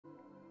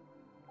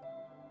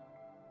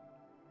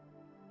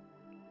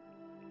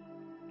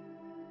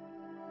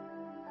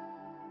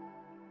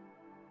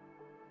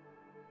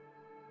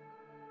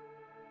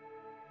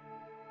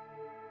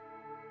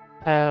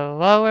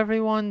Hello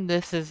everyone,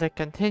 this is a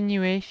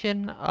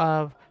continuation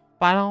of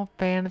Final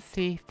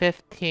Fantasy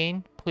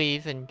 15.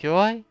 Please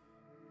enjoy.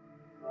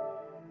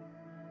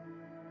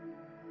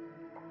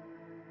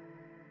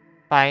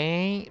 If I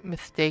ain't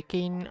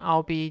mistaken,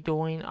 I'll be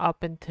doing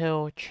up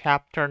until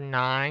chapter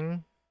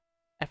 9.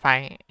 If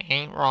I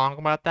ain't wrong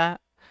about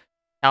that,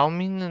 tell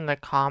me in the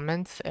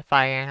comments if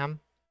I am.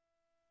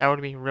 That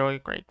would be really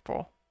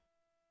grateful.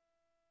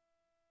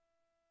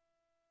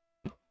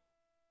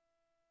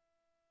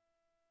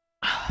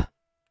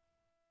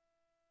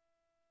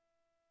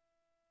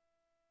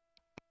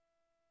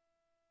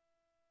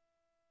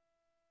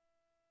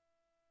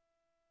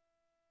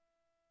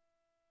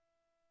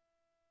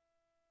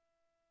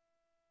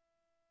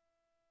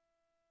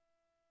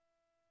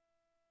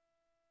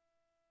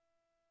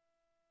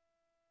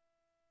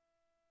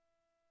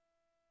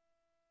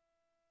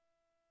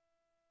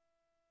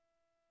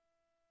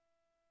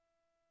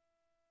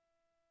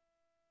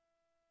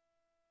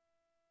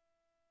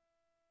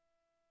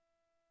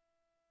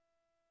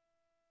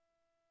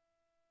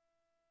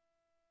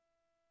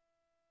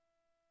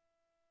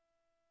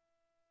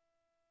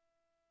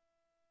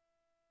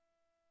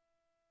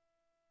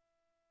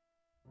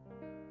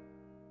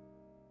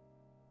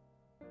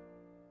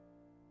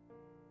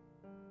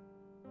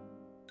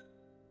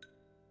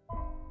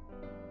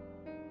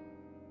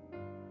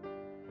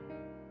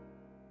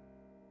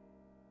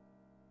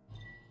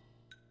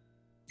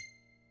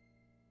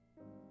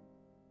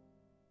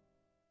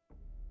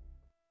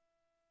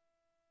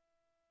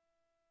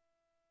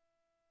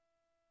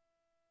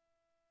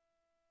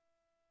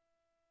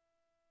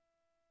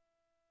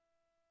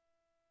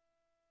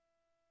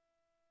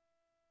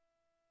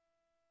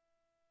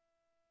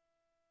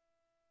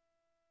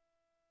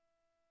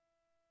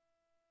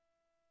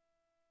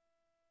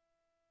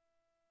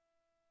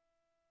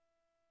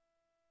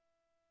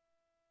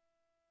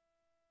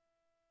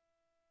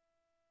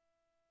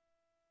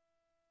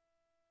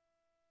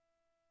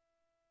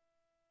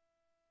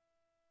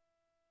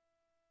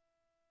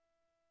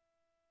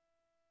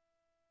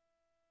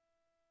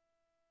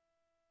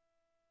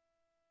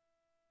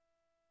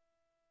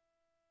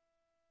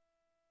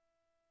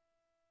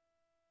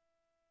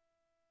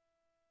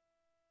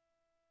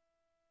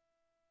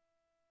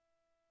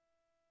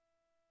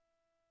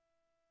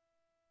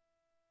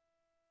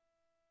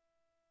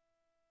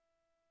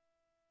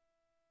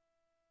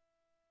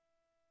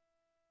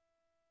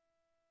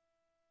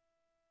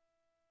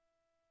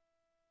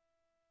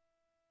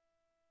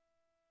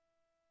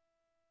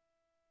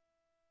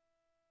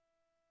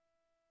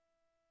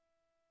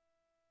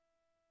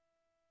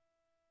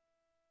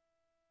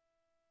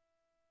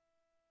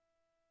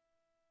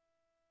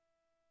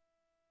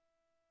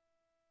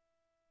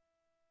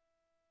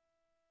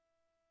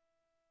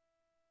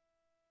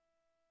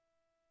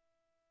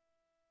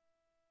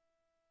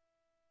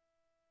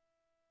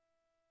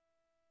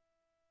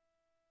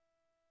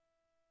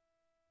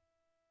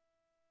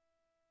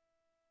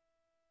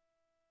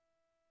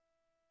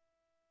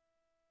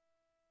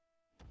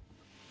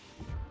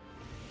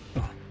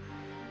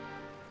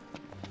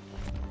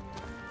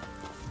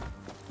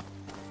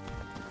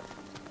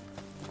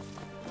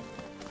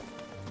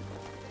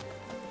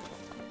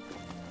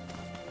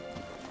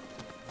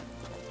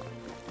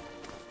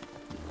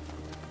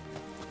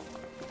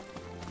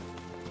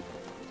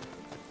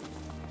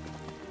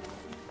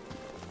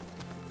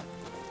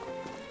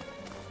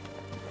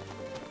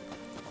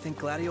 Think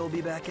Gladio will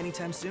be back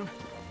anytime soon?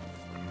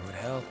 It would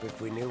help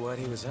if we knew what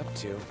he was up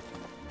to.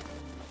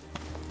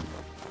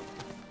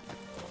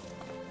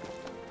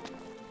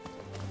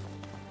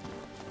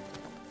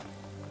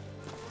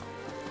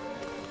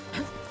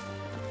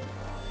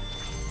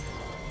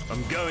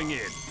 I'm going in.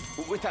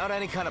 Without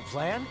any kind of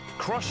plan?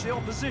 Crush the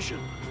opposition.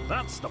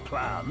 That's the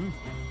plan.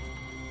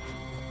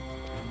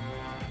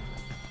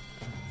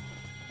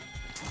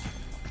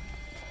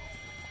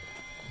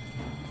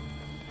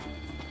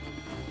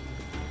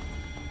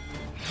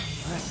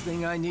 Last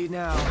thing I need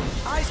now.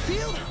 Eyes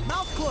peeled,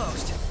 mouth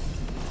closed.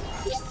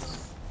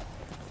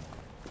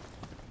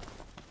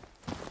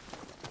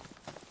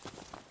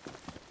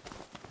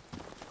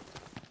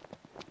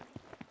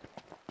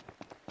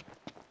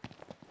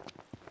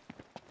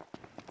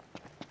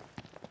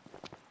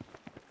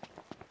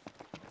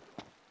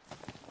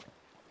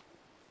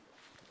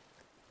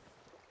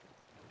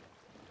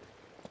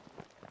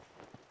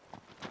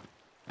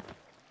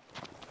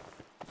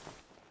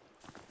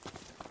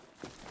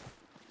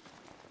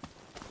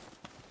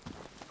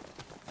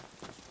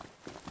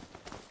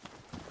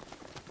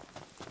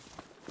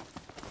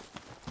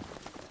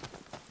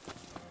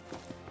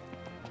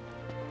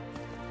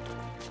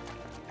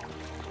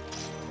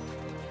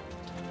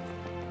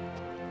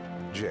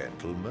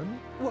 Gentlemen,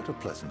 what a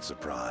pleasant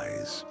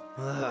surprise.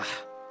 Ugh.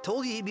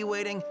 Told you he'd be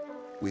waiting.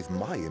 With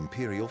my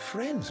Imperial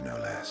friends, no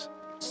less.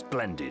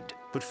 Splendid.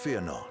 But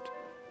fear not.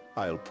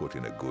 I'll put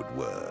in a good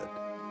word.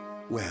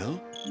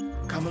 Well,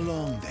 come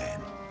along then.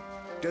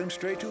 Don't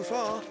stray too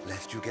far,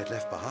 lest you get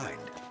left behind.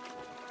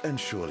 And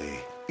surely,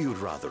 you'd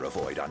rather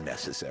avoid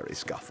unnecessary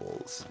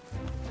scuffles.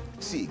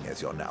 Seeing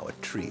as you're now a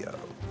trio.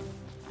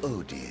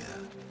 Oh dear.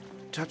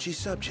 Touchy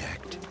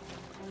subject.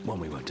 One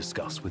we won't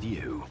discuss with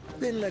you.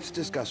 Then let's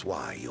discuss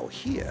why you're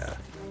here.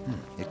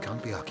 It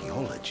can't be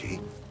archaeology.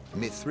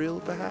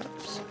 Mithril,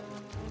 perhaps?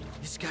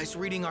 This guy's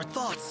reading our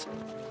thoughts.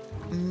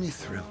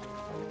 Mithril.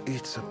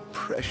 It's a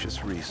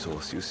precious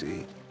resource, you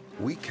see.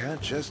 We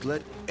can't just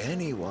let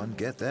anyone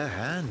get their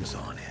hands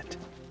on it.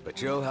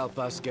 But you'll help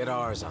us get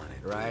ours on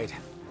it, right?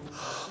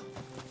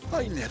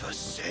 I never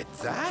said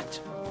that.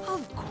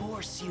 Of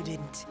course you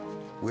didn't.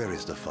 Where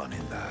is the fun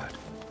in that?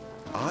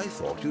 I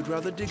thought you'd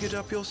rather dig it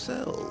up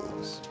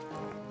yourselves.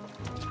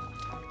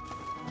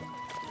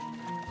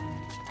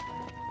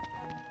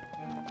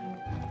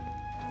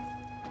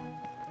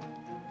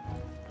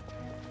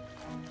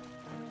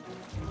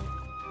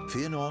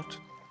 Fear not.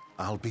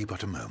 I'll be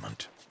but a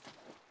moment.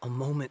 A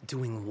moment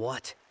doing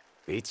what?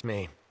 Beats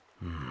me.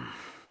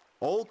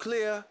 All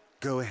clear.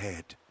 Go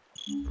ahead.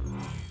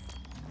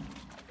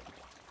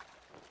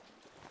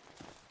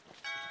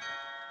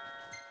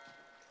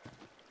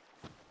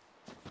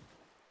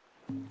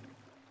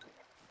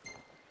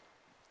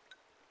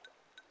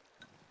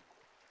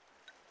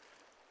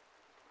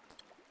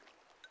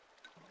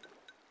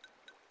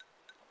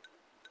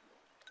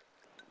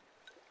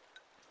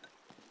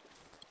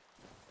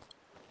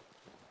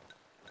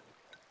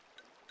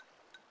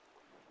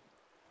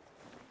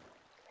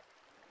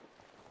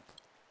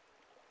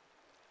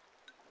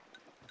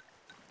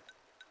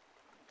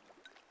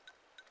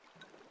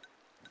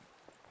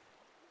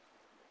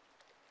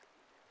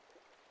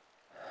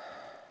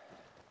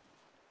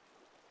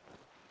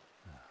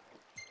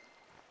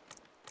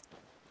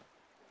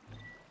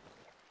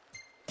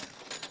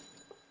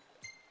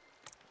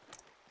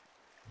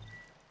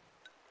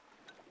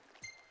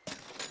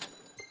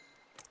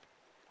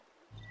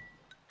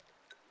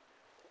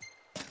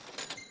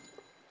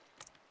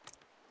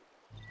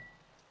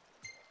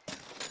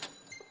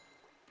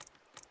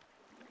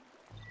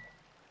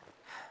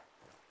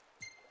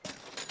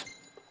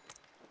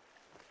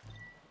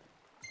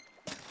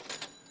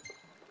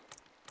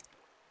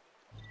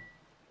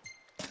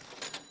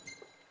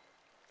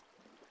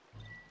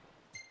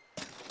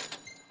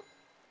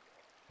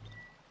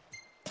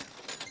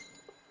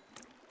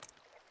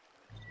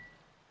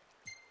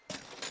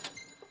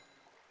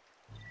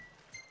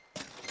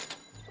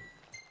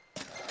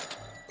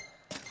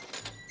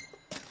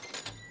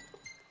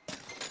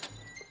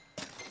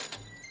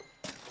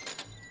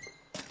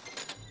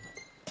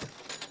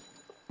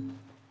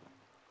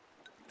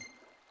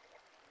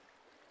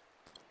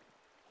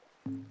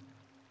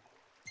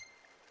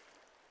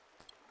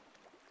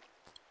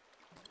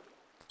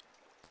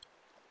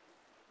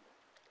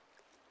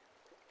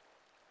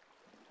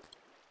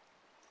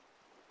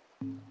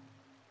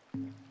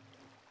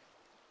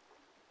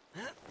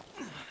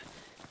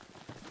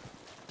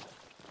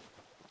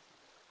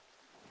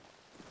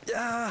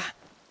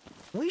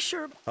 We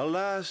sure...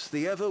 Alas,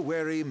 the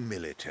ever-wary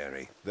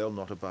military. They'll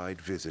not abide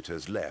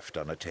visitors left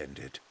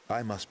unattended.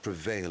 I must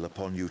prevail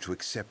upon you to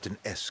accept an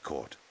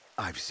escort.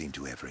 I've seen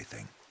to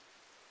everything.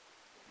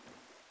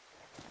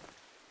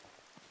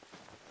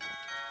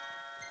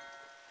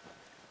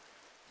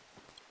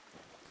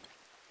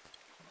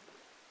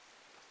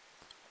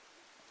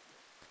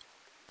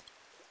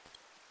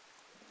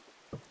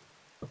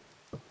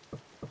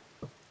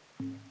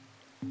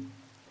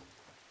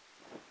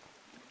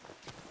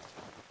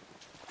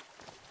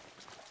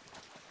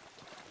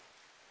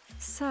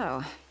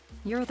 So,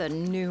 you're the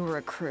new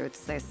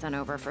recruits they sent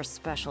over for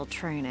special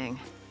training.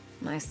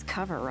 Nice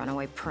cover,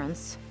 runaway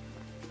prince.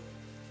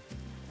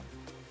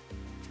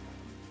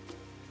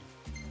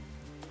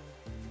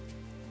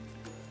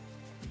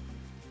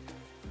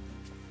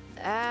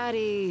 At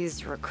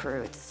ease,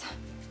 recruits.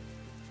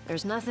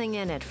 There's nothing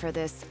in it for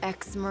this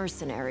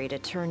ex-mercenary to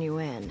turn you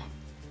in.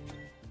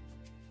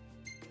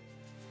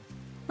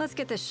 Let's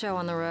get this show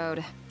on the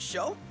road.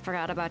 Show?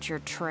 Forgot about your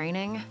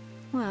training?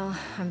 Well,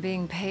 I'm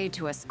being paid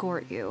to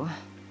escort you.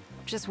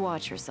 Just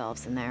watch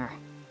yourselves in there.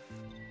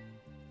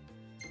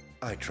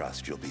 I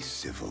trust you'll be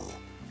civil.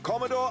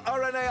 Commodore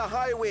Aranea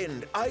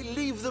Highwind, I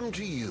leave them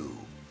to you.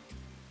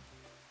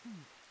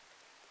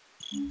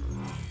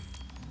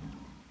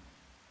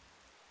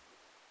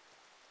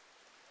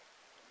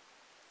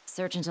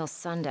 Search until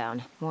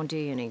sundown. Won't do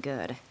you any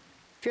good.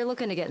 If you're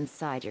looking to get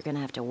inside, you're gonna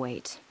have to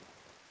wait.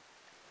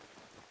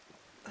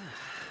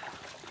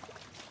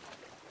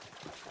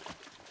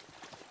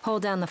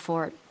 Hold down the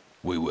fort.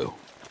 We will.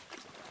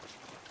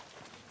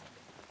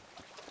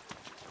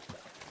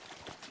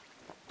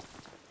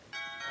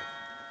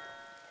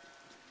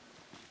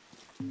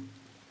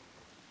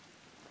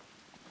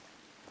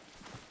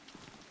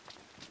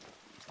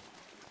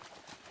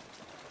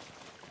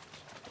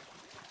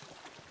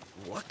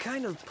 What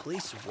kind of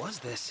place was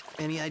this?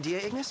 Any idea,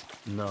 Ignis?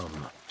 None.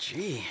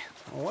 Gee,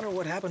 I wonder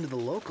what happened to the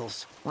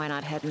locals. Why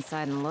not head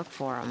inside and look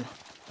for them?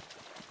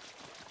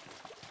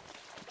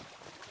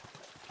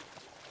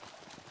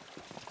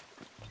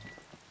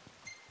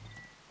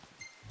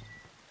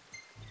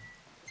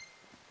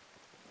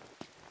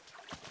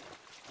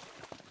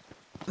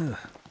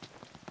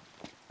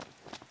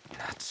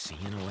 That's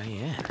seeing a way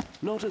in.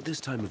 Not at this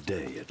time of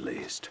day, at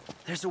least.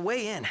 There's a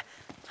way in.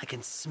 I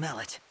can smell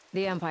it.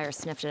 The Empire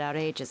sniffed it out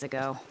ages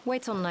ago.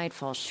 Wait till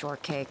nightfall,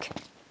 shortcake.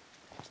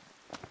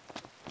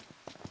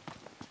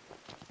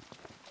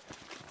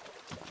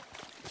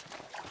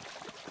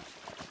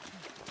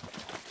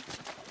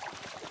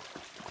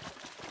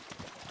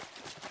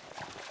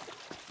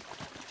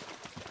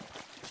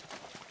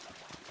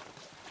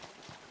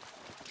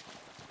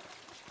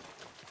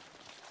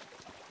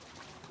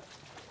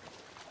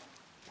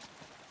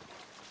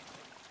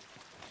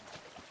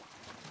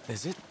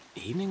 Is it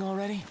evening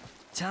already?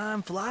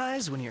 Time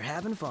flies when you're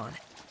having fun.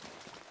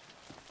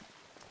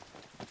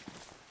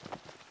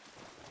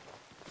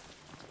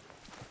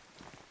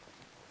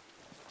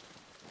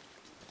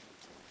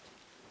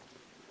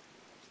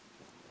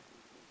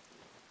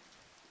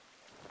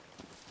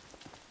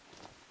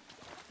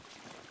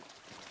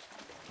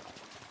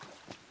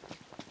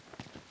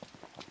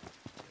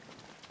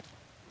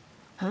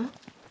 Huh?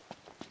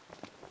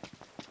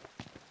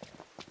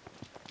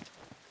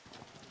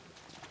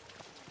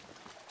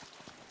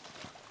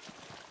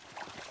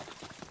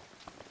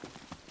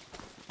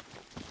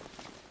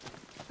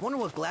 Wonder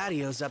what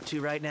Gladio's up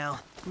to right now.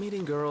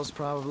 Meeting girls,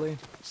 probably.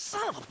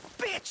 Son of a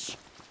bitch!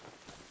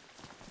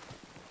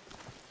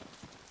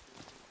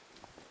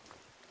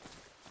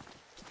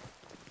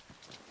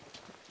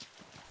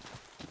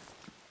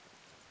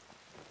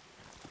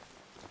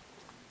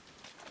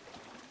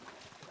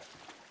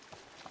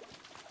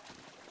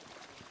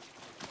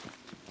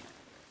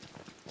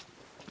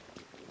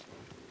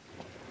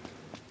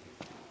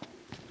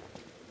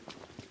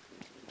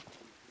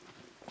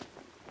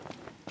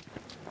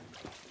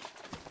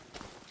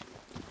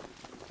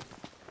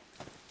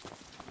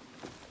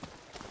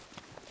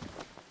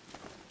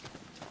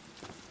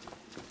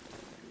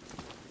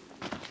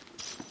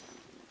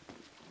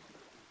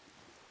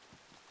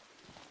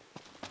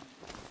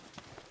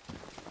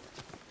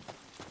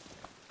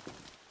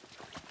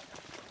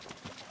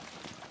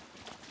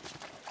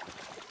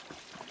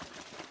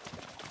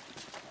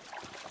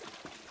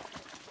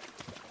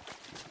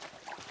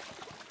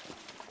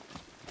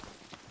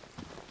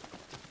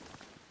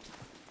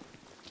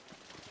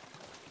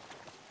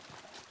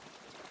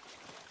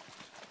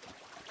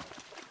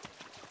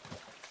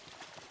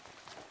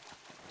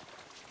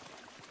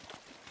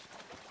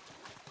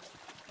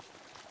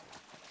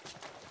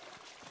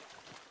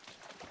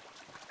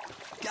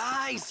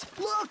 Guys,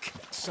 look!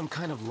 Some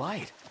kind of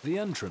light. The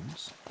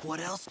entrance. What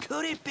else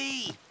could it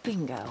be?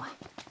 Bingo.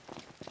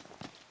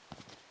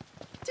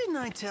 Didn't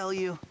I tell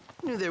you?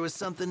 Knew there was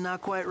something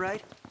not quite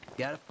right.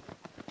 Got it?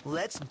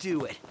 Let's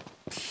do it.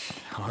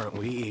 Aren't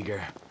we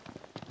eager?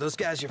 Those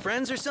guys your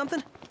friends or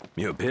something?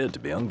 You appeared to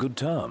be on good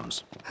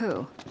terms.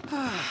 Who?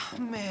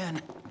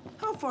 Man,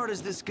 how far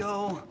does this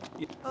go?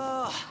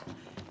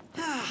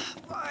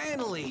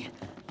 Finally.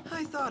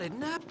 I thought it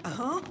napped.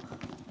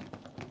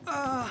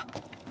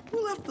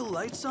 Who left the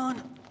lights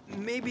on?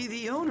 Maybe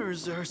the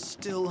owners are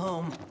still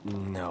home.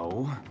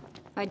 No.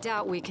 I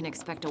doubt we can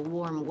expect a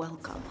warm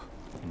welcome.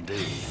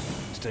 Indeed.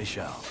 Stay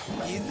sharp.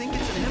 You think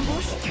it's an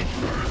ambush?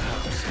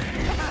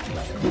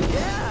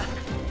 Yeah!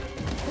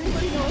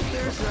 Anybody know if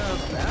there's a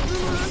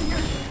bathroom around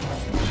here?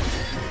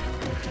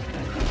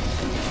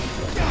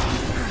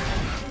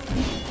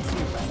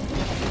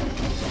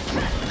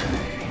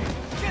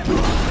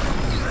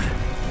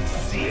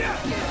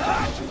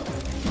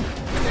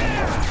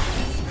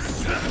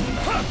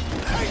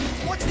 Hey,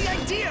 what's the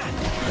idea?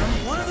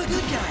 I'm one of the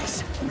good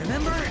guys,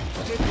 remember?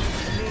 Didn't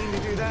mean to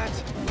do that.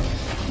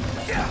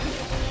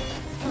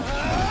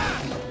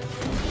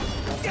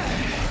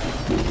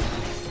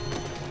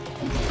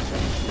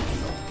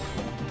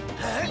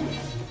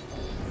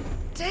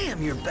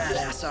 Damn, you're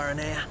badass,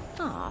 Aranea.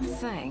 Aw,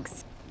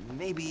 thanks.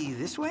 Maybe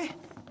this way?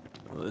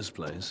 Well, this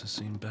place has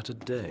seen better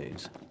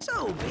days.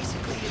 So,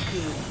 basically, it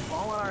could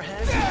fall on our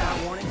heads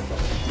without warning.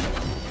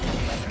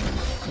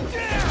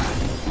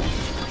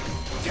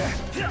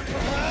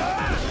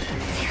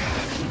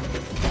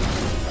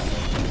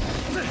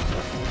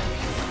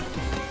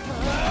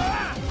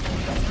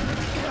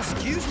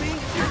 Excuse me?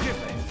 Forgive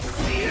me.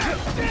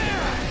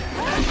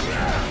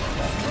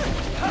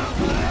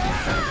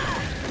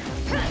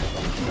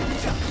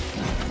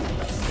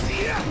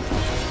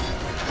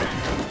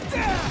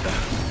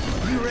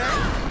 You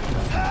ready?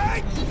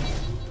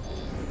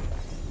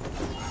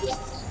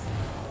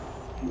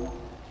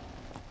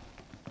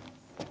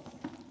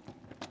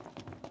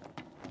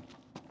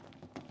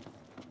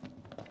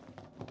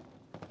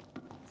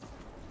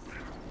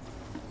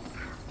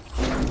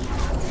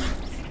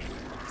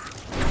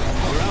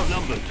 We're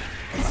outnumbered.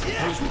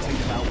 Suppose we take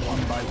them out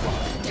one by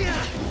one.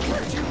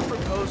 Could you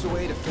propose a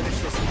way to finish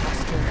this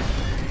faster?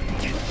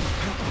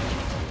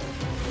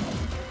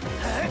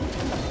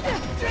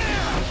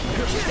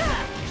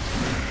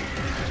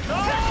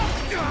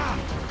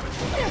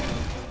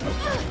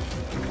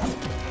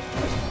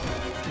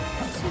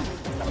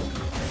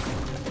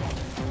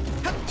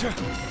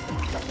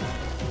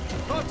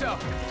 Otto!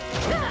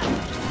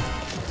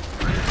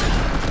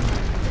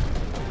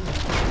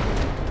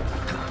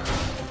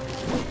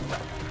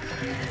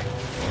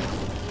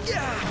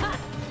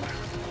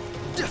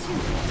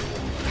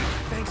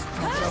 Thanks,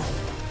 Proto.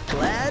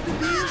 Glad to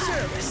be of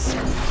service.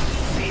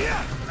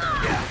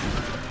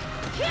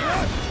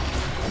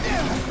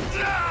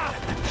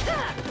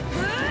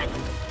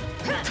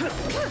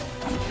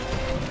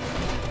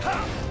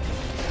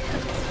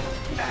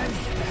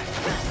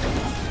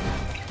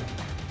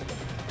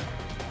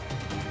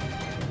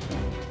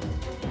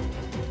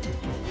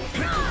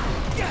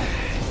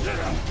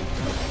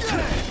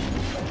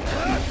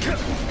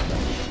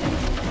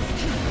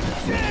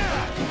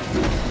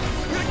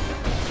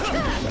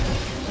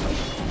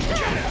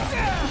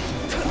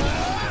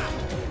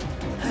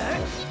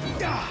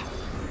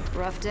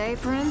 Rough day,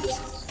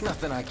 Prince?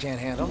 Nothing I can't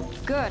handle.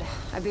 Good.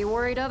 I'd be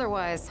worried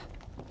otherwise.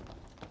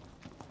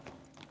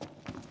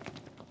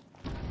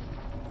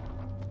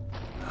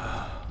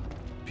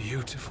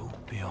 Beautiful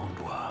beyond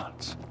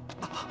words.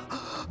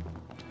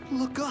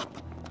 Look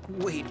up.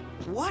 Wait,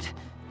 what?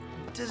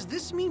 Does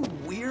this mean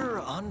we're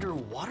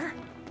underwater?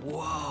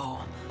 Whoa.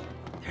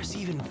 There's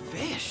even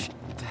fish.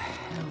 What the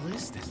hell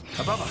is this?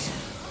 Above us.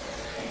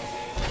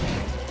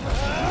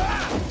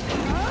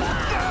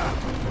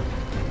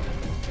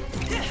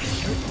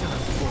 You're done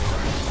for.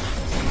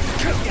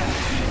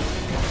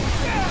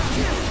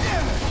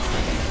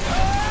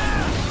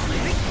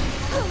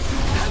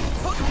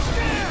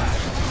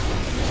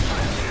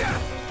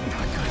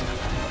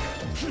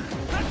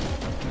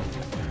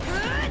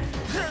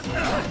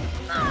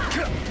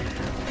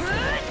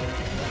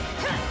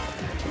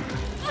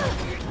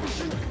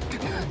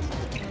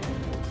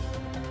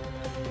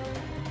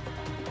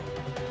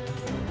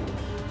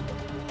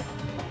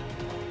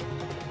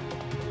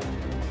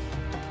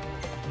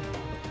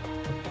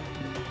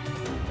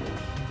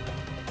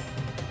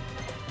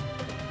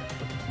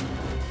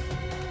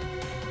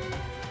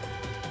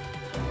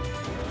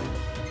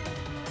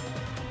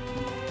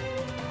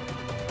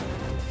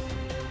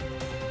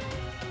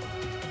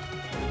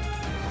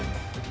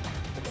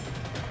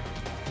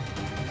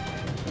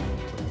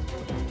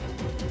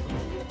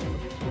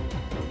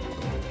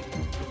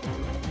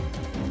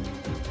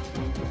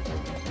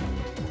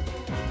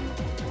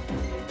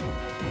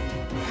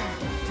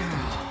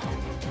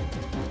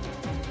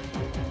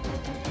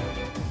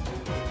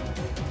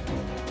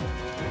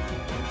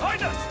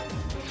 Behind us!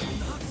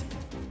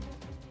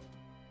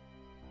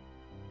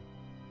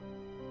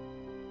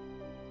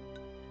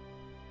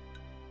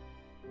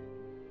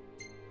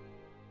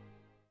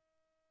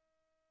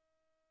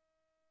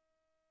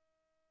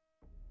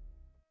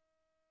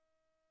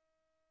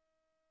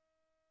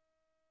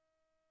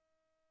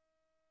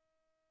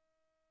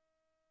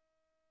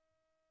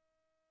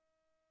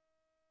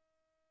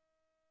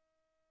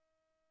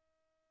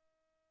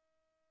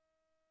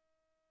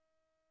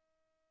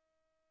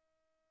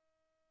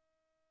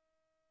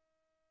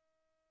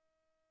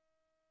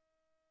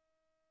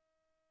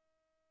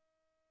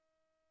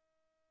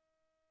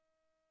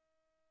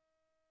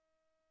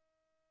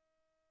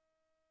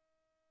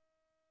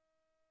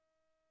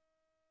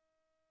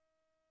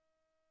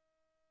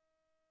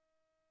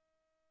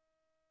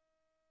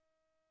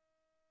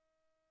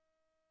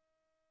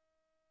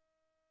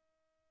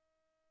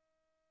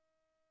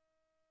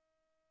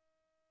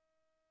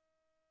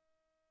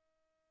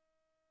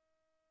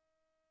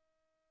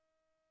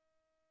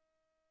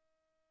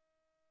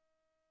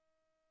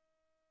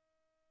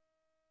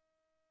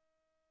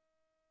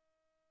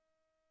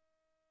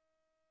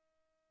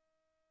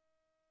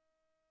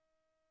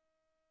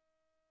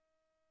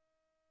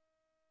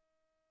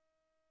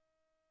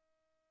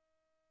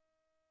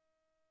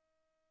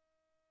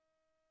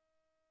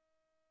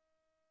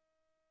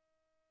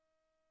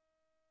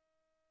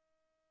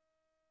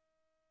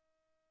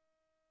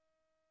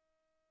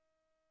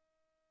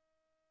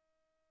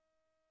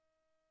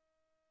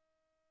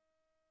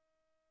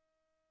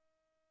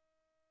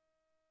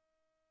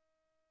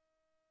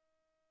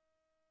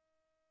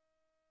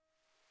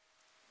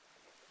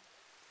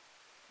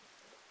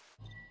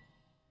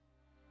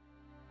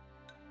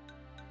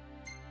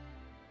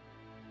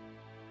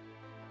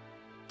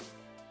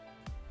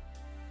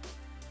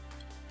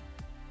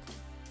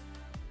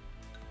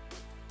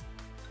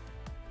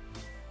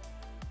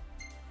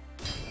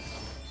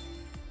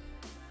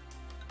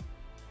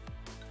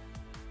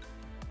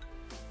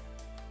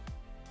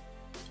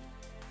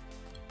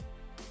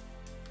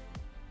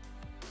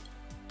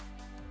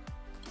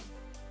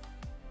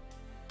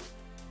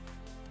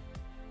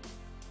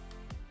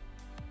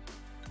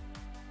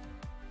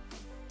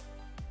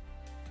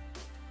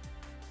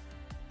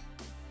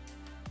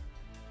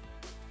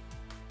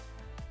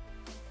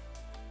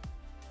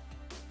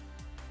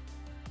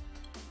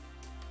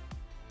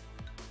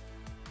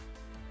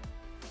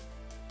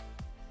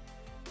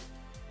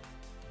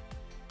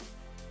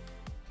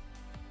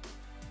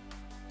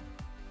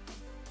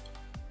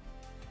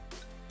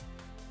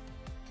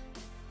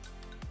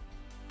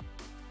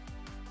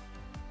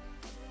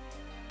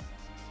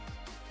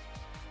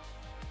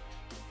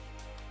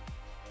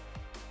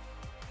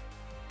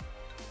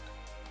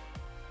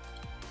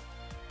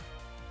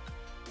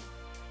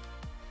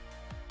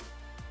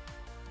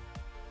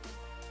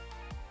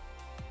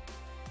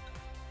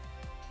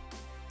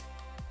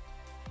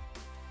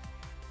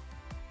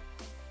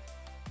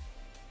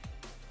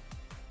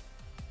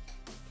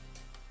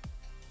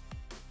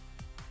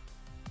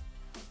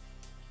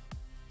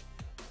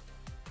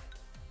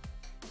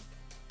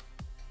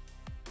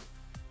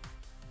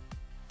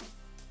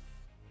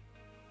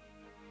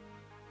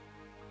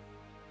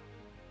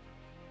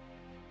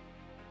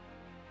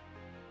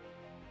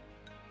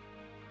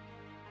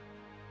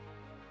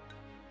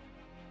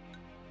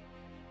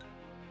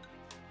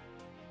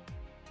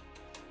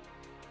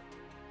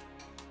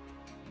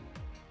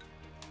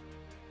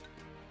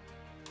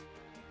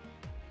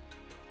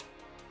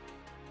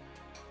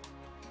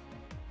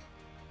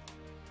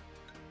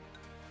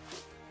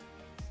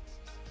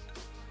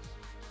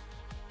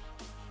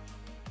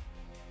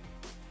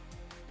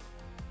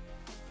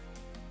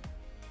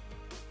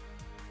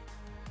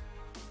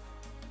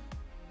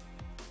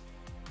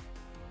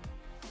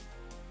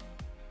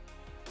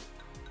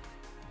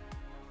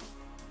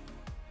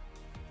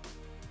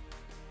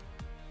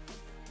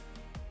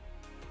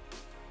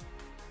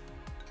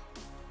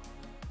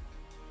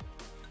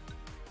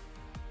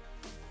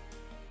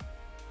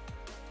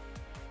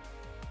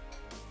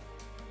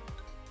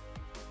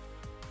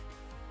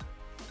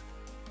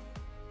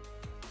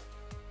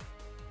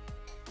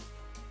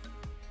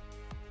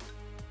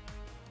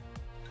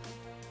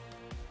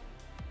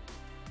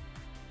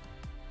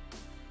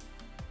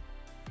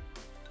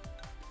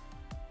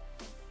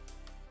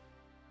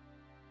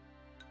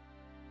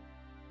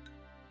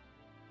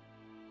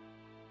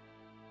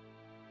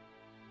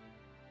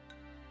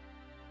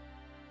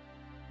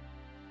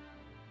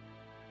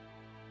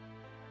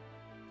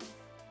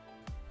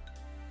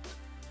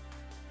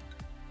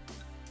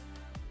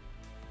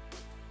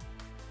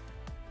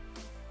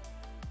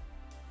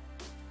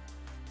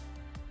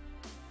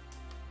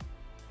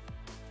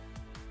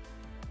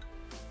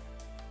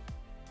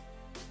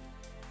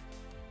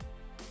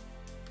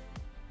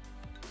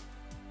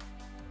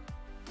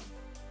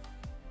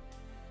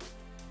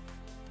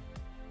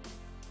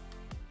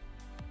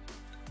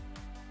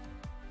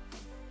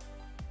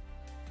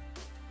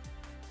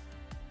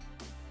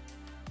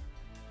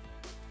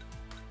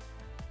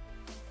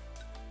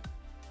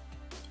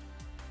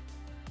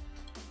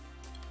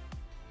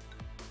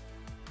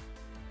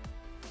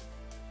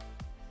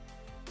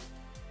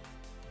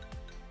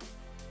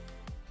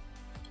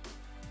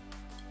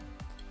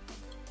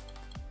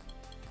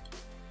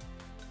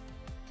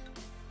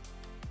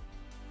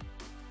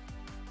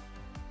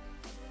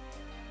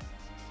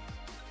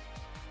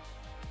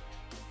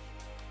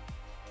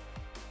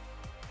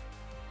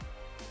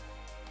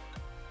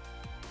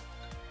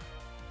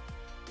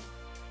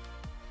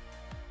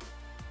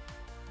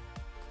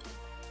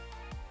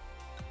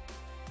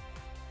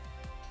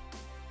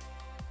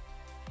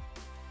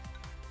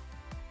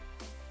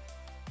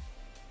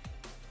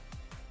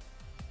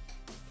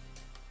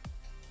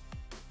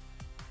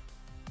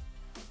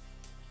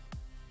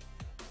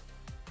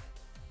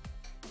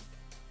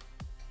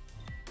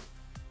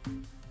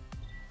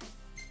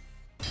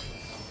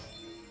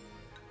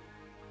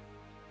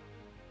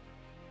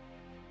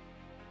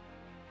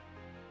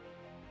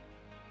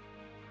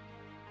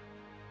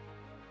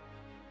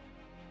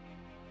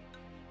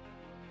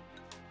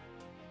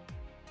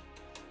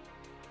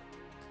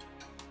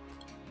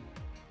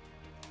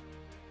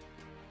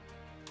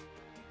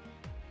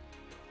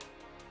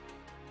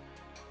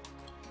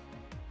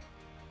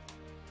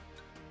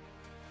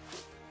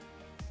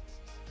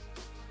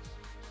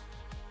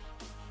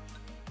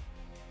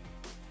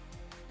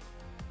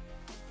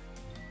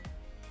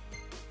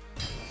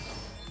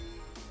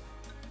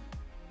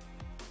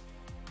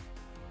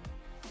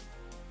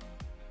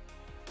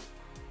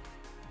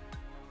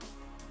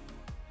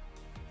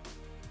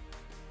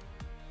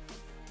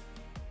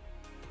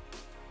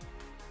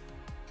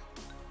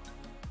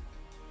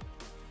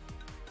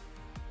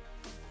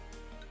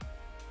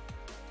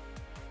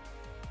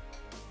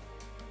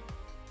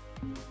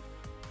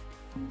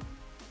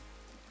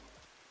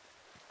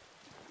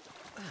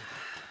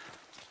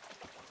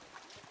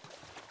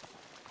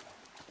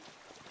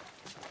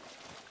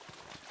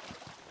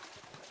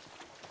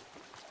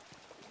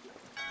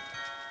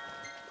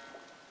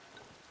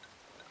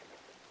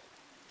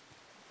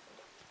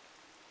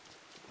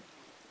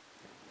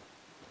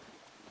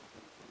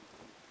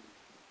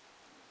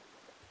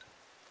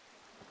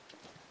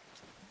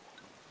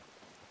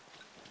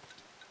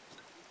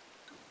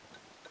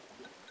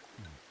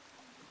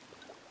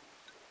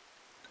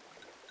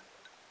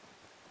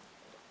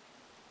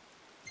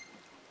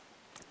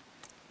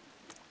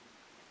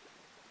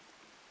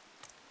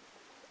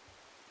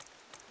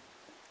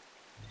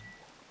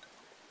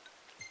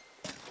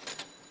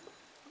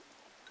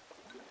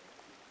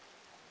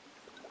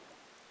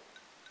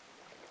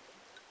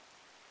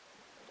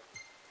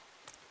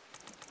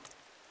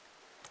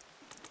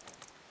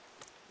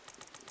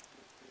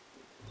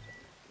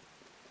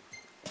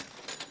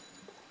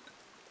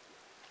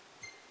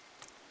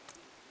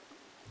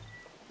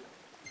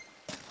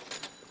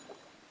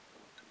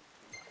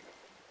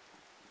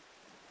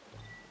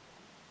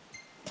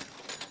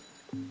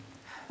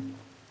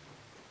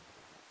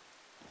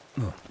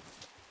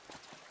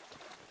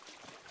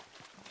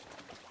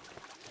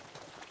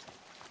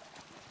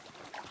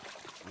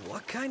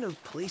 What kind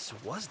of place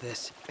was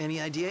this? Any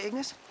idea,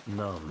 Ignis?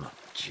 None.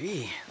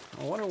 Gee,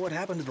 I wonder what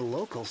happened to the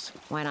locals.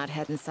 Why not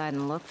head inside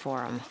and look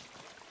for him?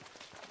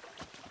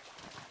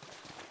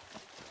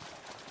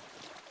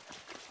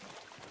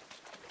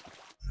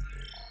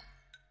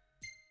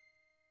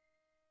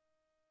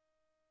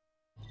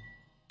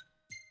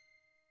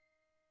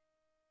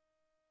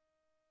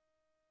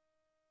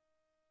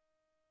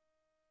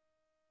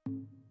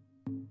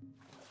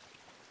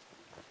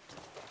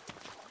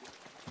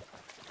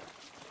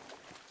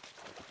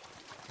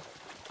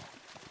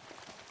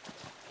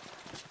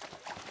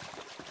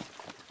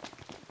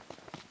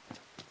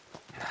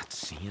 Not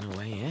seeing a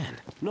way in.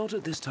 Not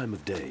at this time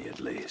of day, at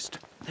least.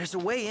 There's a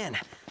way in.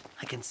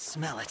 I can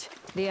smell it.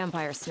 The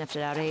Empire sniffed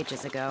it out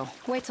ages ago.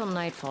 Wait till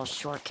nightfall,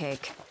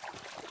 shortcake.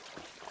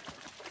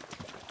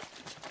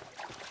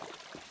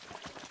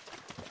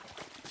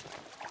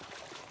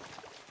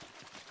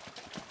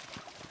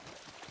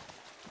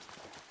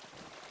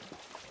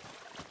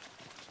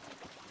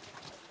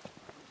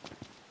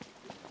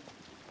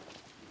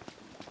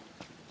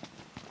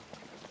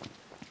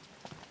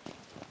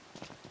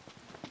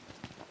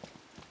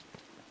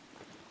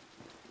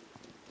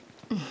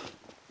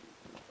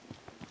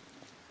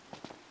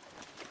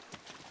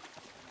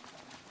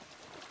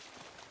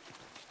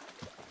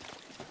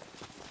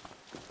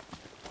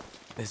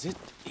 Is it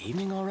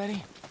evening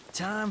already?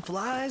 Time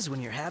flies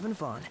when you're having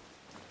fun.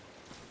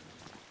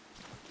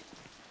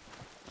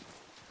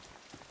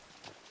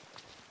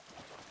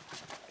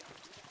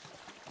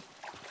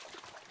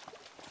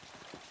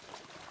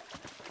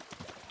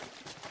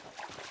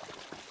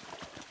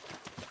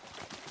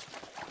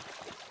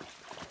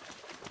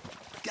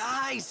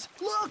 Guys,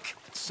 look!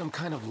 Some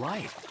kind of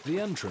light.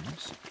 The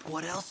entrance?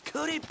 What else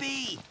could it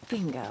be?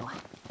 Bingo.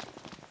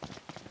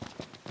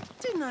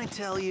 Didn't I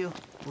tell you?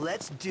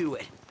 Let's do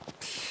it.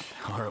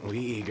 Aren't we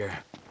eager?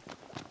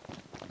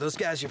 Those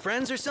guys your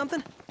friends or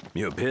something?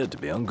 You appeared to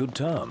be on good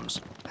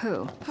terms.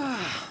 Who?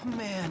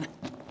 Man,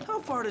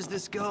 how far does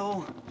this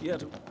go?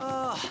 Yet,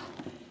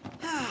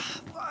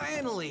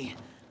 Finally!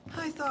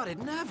 I thought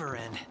it'd never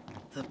end.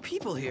 The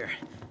people here,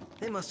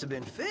 they must have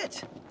been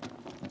fit.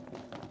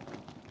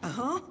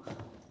 Uh-huh?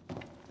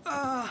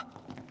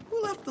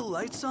 Who left the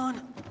lights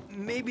on?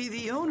 Maybe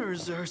the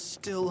owners are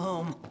still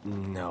home.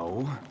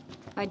 No.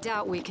 I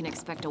doubt we can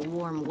expect a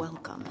warm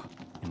welcome.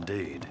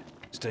 indeed.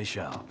 Stay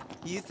sharp.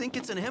 You think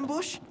it's an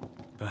ambush?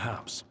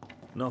 Perhaps.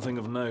 Nothing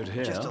of note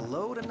here. Just a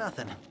load of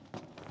nothing.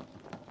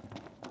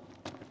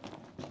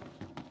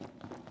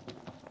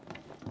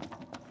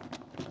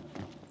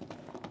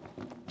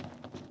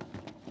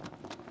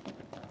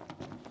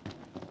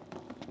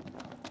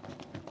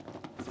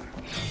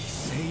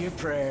 Say your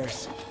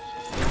prayers.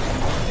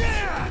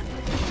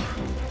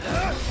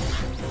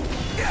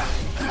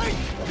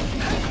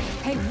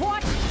 Hey,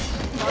 watch it!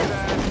 My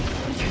bad.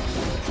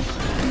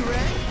 You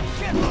ready?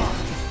 Get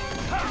lost.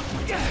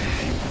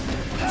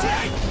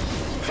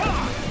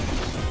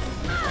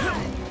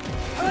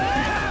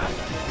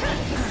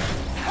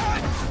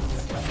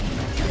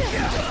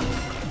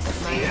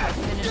 Might I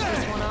finish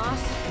this one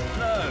off?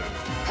 No!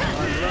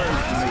 I'm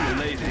loath to see the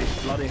lady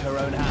bloody her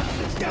own hand.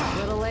 A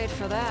little late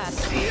for that.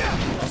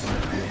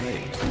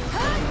 Wait.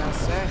 Can I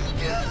say?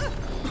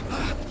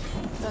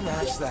 Then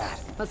that's that.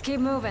 Let's keep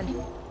moving.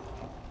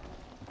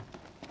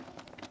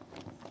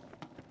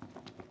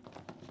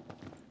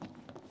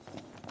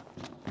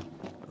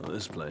 Well,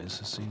 this place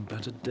has seen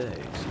better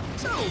days.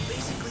 So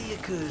basically you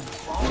could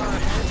fall on our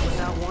heads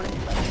without warning.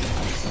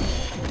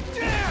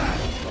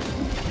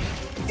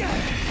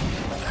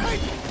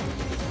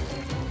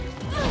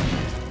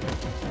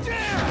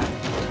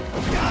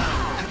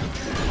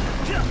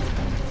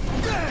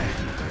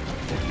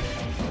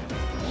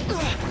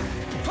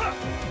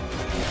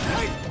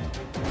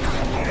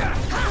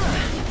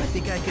 I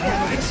think I could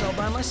handle this all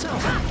by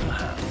myself.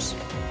 Perhaps.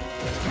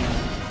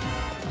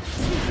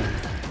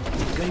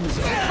 The game is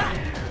over.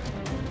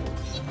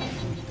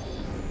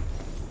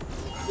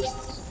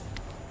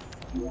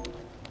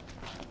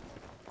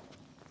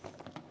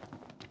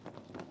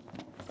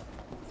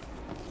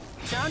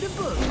 Time to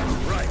book.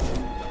 Right.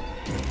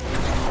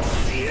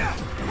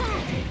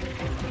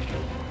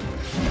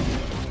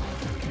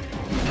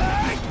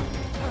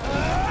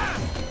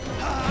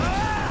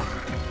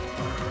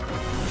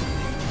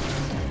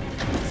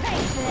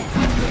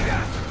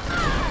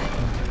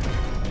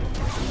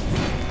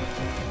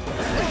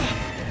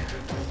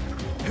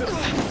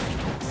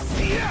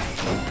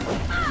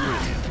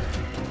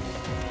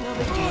 No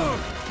big deal.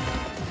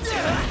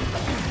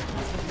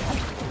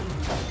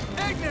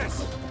 Ignis!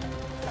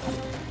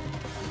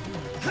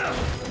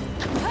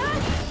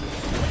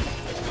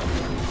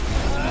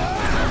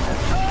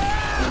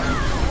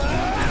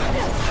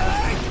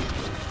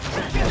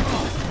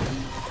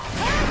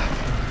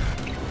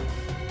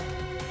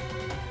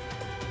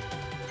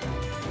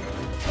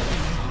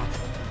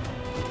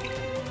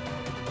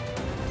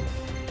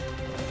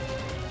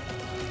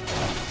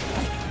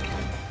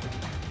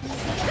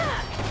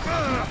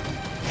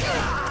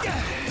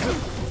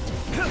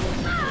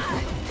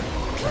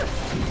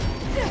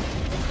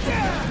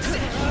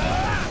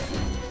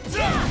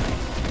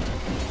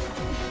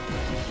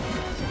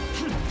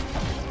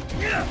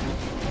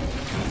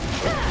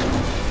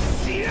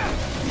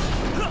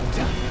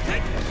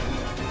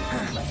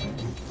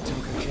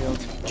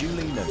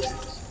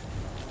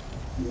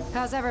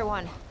 How's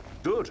everyone?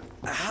 Good.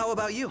 How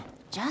about you?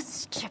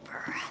 Just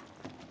chipper.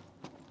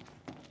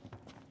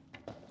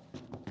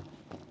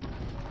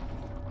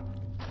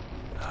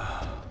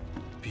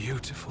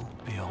 Beautiful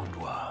beyond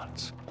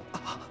words.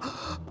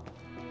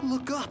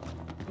 Look up.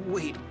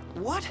 Wait,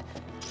 what?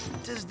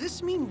 Does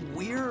this mean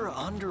we're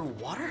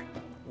underwater?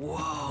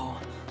 Whoa,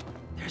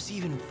 there's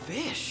even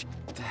fish.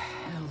 The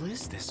hell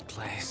is this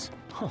place?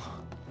 Huh.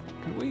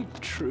 Can we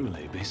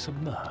truly be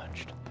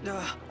submerged?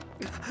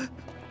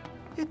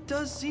 It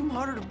does seem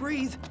harder to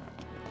breathe.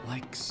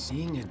 Like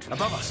seeing a dream.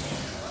 Above us.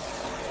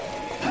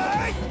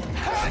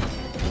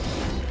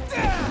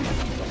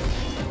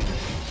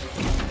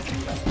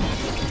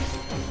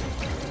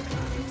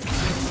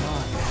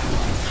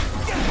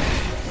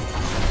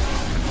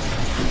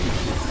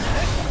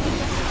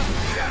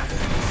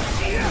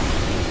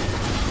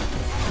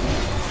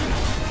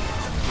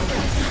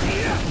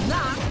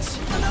 Knocked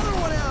another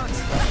one out.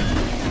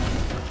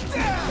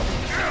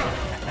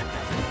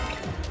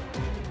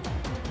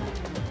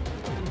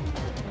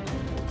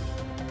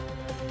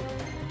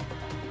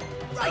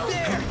 Right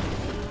there.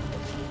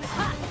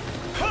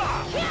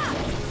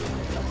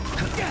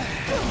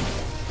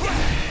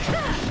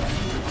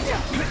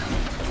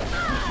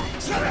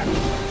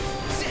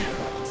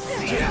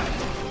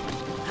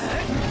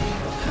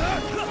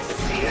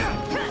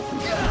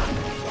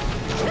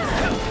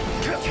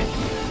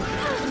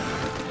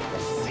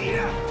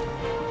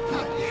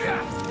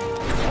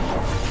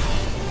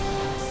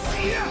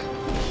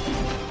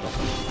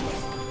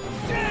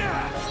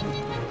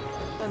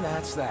 And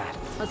that's that.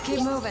 Let's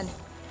keep moving.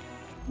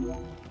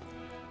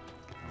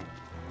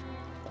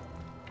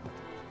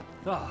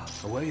 Ah,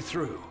 a way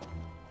through.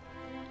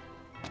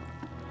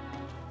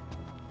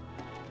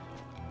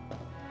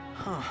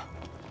 Huh.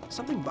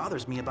 Something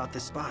bothers me about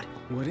this spot.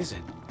 What is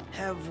it?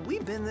 Have we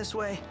been this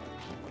way?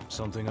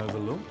 Something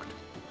overlooked?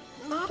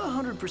 Not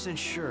 100%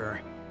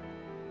 sure.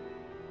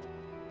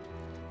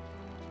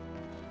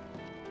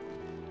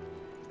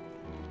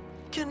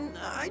 Can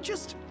I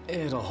just...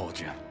 It'll hold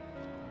you.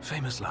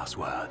 Famous last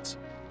words.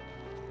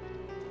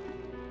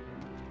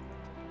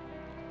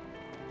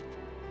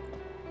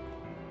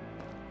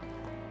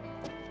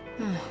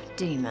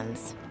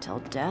 Demons. Till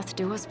death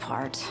do us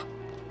part.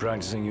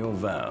 Practicing your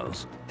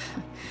vows.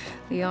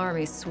 The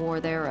army swore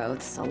their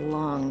oaths a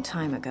long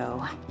time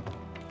ago.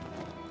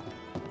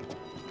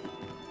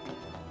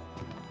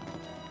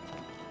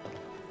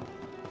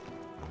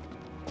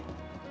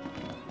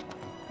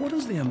 What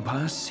does the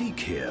Empire seek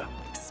here?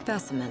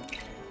 Specimen.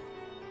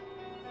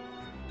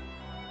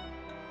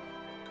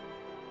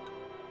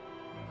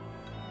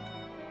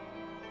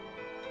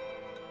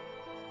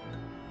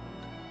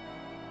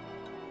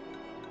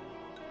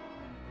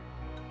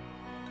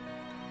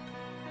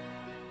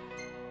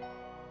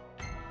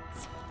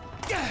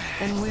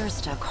 And we're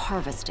stuck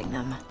harvesting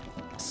them.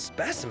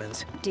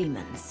 Specimens?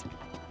 Demons.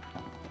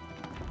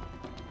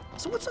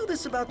 So what's all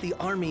this about the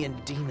army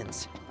and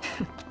demons?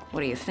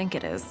 What do you think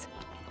it is?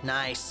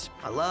 Nice.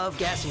 I love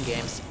guessing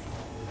games.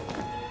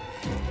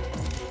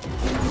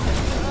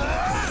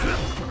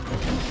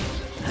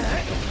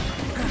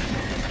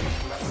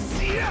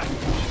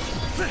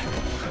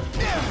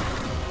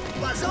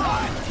 Buzz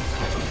on!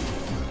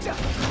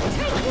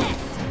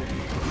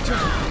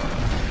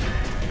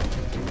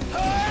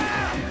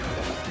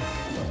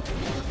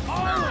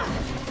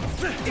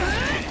 Take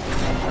this!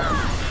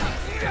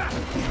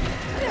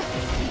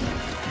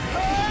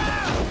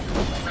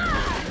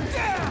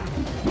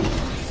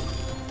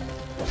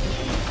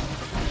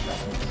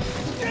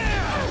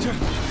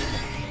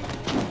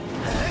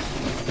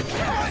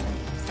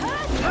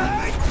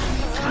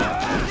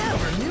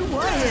 Never knew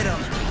what hit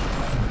him.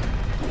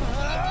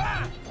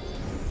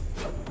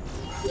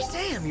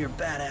 Damn, you're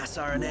badass,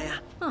 Aranea.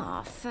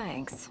 Aw,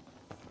 thanks.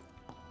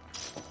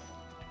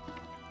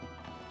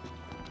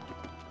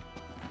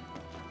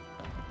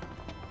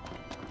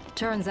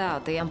 Turns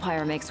out the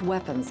Empire makes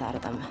weapons out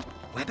of them.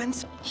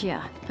 Weapons?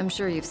 Yeah, I'm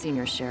sure you've seen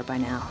your share by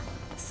now.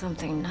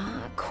 Something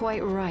not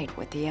quite right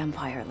with the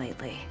Empire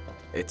lately.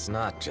 It's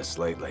not just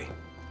lately.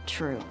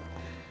 True.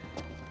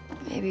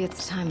 Maybe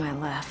it's time I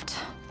left.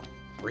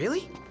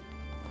 Really?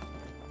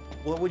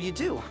 What would you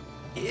do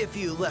if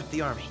you left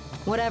the army?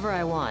 Whatever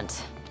I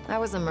want. I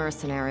was a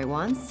mercenary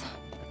once.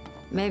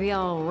 Maybe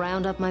I'll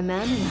round up my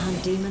men and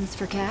hunt demons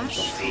for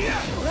cash?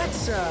 Well,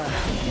 that's, a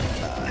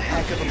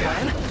heck of a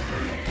plan.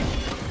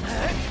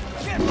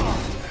 Get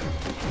off!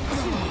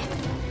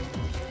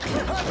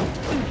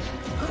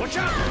 Watch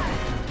out!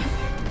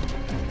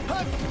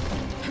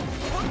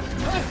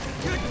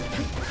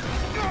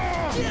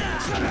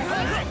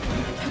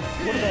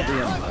 What about the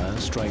Empire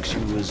strikes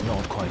you as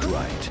not quite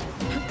right?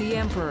 The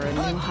Emperor and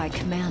new High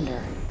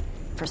Commander,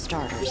 for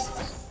starters.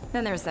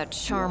 Then there's that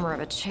charmer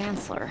of a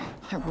Chancellor.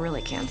 I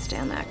really can't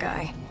stand that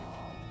guy.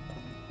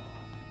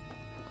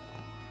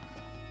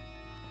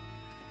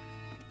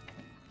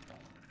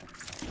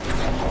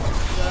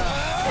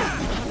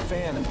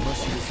 Fan of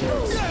mushy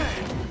desserts.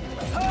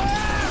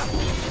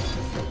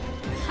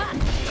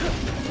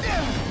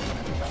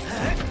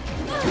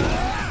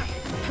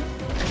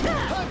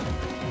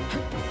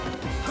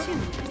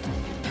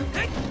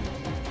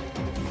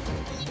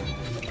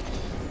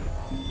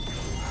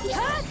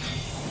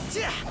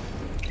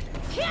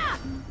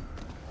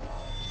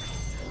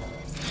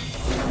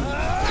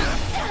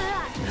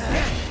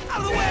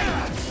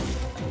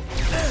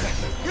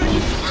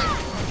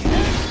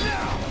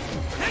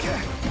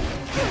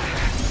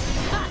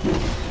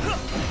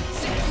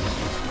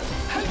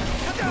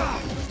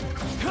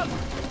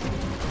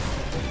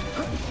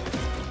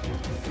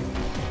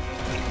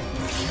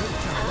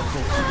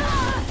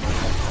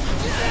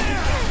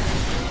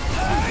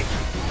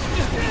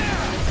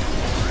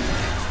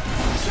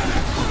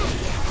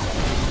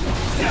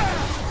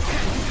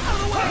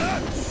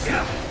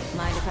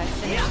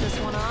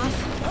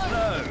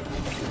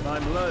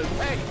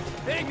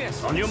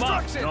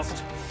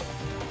 toxins!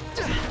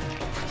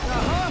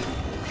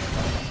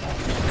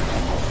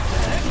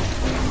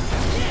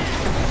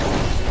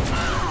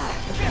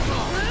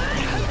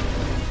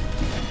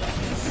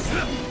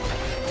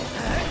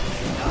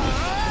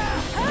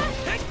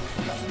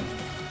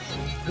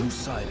 Whose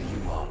side are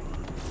you on?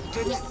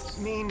 Didn't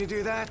mean to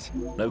do that.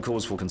 No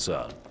cause for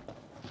concern.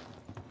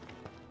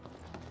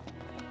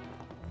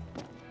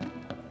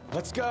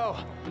 Let's go.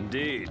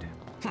 Indeed.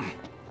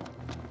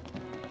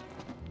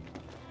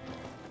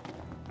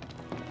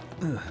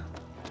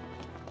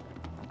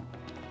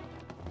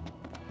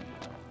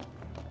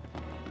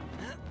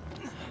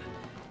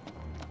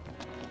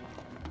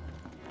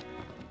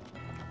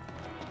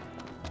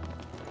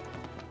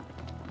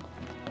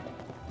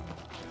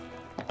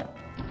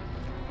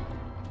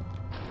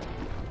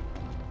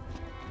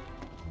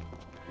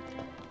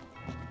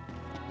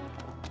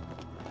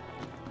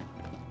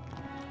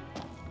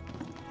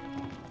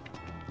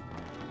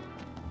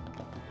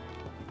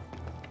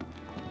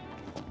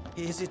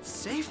 Is it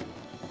safe?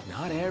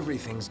 Not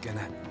everything's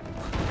gonna...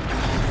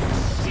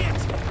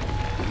 Shit!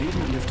 You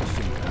needn't lift a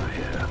finger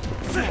here.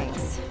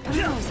 Thanks.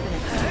 I've always been a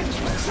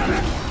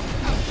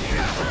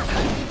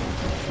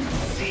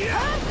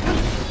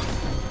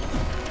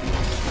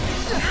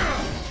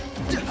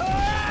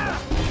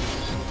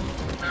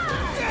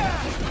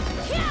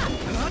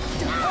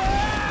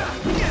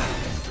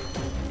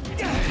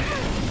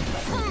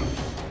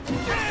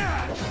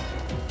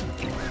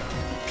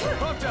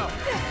Pumped up!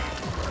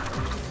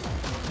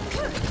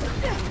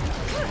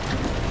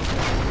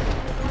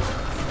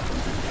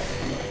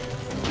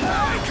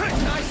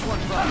 Nice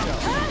one, Bronco.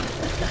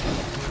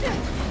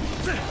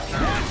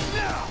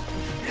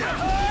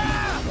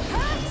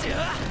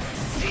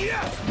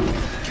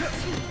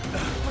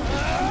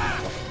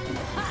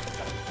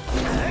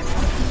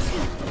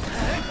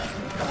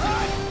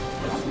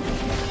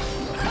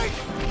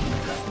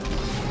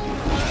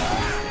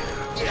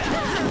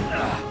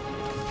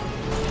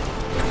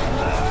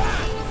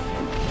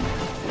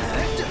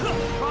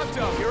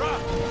 Bronco, you're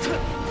up.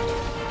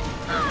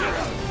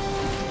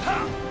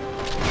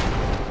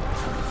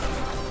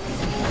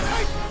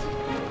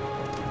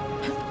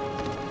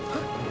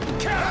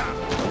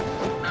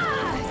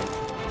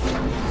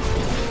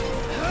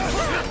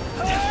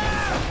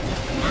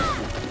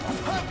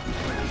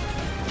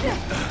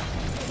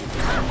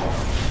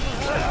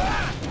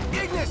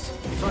 Ignis!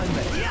 Fine,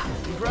 mate. Yeah!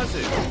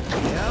 Impressive.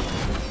 Yep.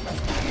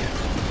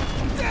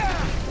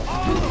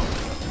 Oh!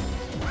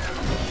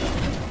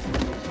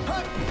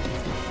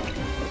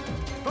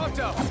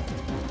 Pronto!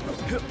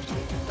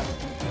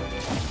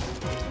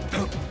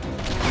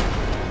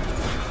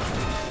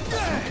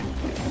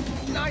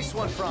 Nice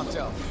one,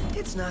 Pronto.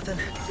 It's nothing.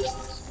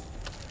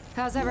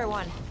 How's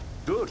everyone?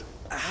 Good.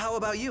 How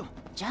about you?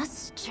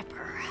 Just chipper.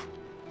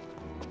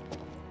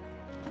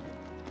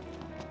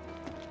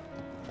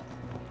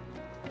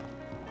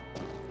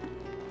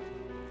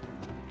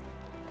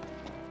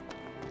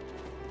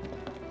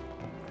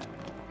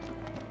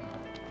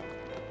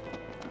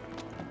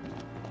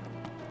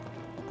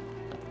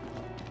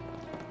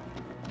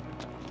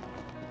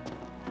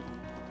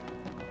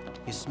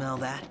 You smell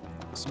that?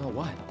 Smell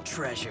what?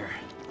 Treasure.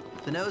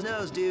 The nose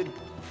knows, dude.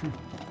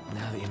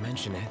 Now that you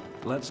mention it.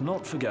 Let's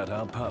not forget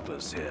our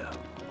purpose here.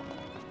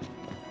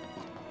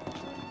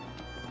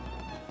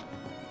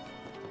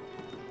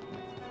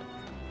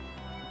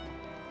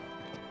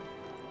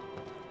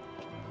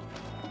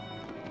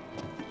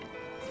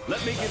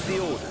 Let me give the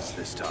orders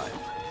this time.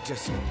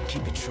 Just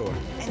keep it short.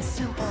 And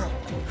simple.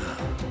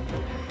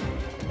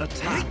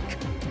 Attack!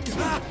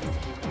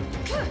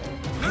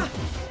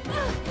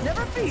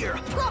 Never fear,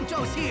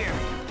 Prompto's here!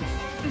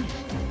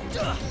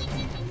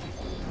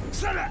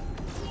 Shut up!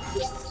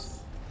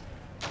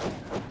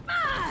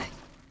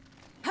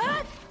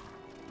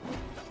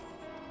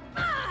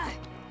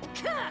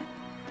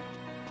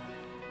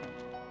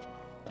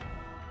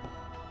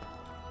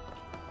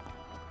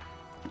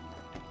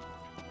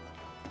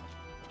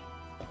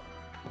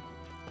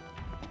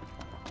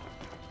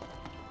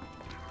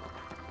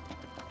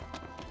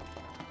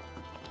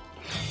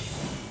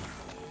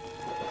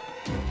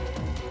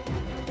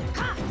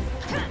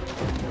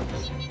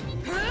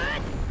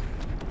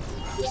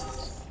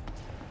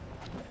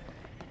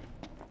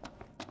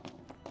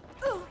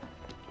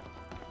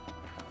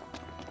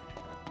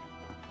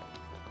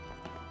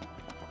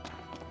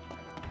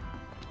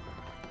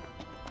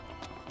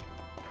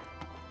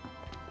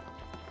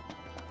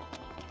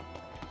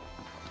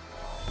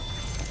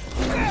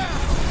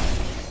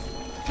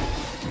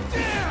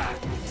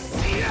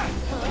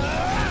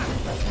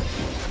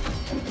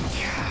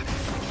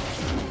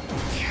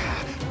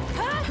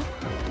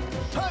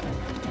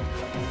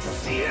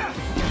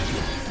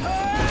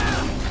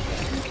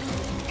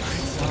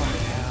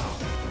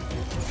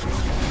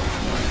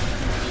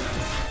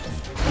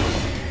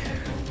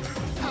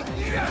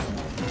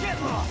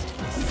 Get lost!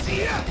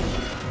 See ya!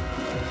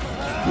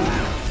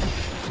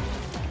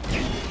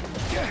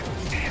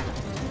 Damn!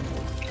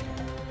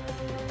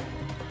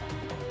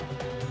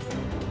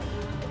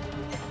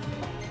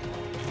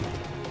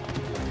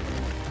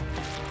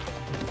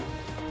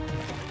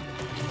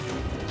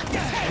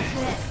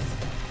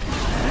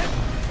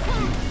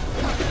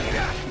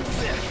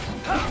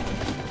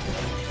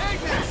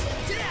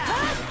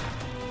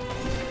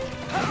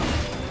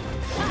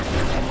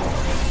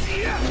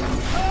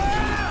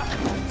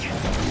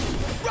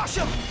 Crush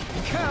him!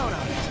 Count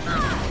on it!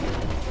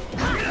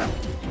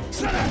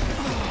 Shut up!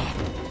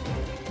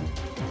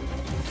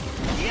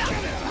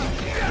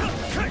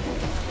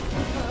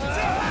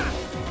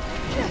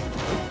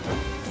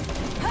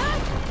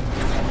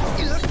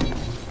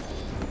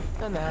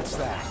 And that's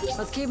that.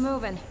 Let's keep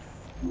moving.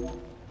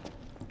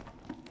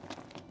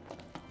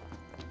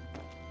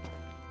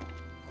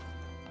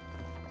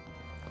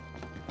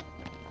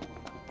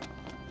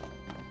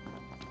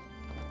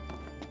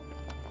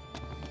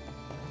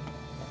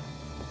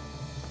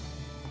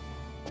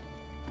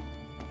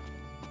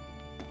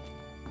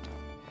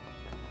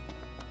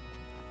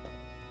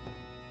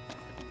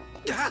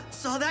 Ah,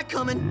 saw that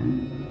coming.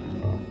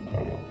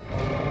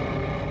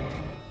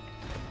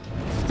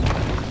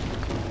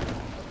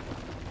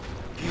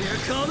 Here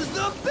comes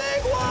the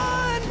big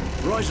one!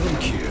 Right on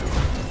cue.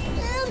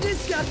 And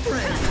it's got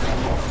friends.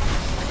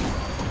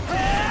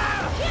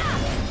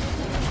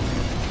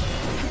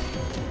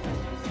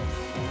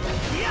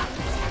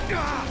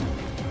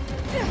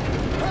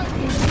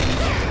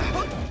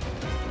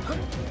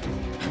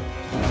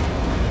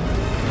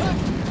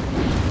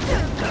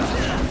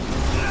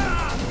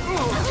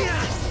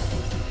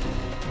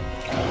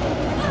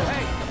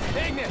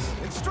 Hey, Ignis,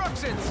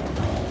 instructions!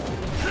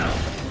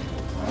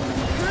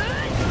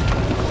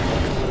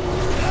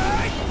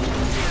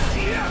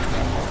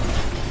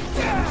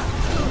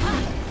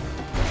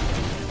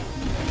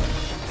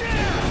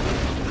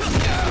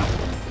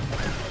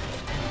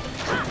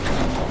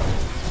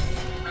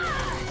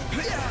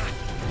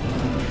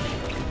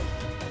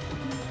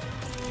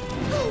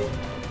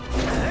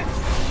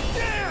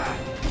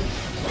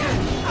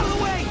 Out of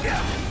the way!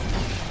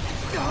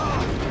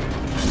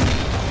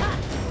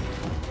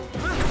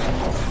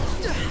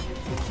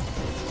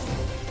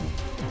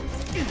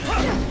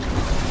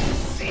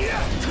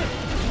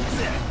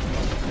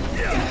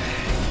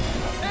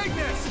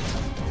 Ignis!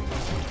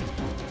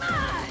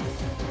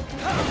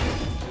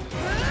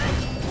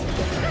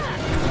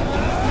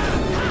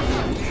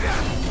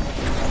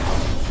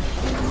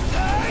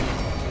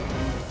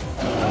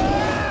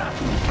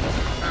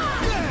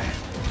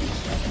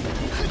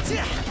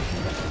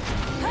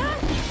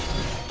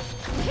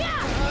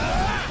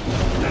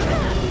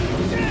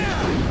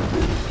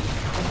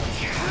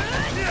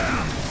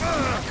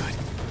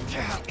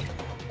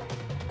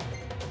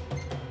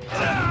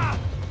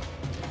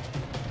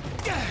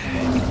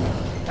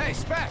 Hey,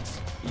 Specs!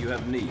 You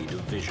have need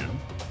of vision.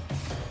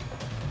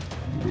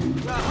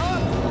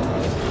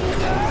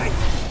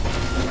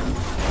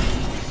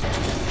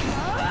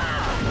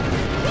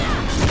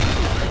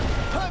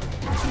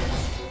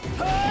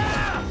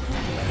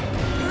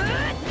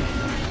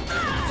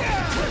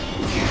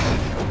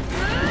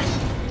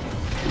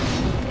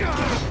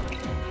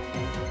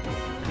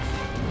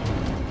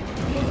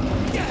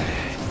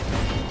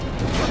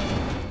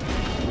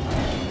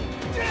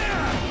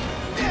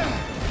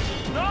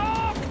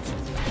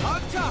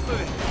 On top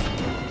of it!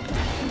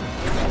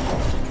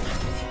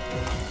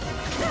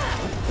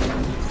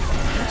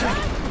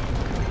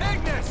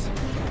 Ignis!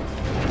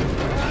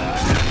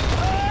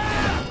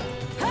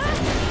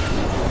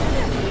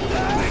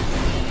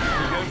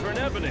 Go for an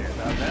ebony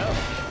about now.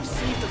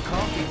 Receive the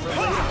coffee from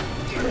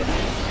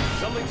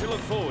Something to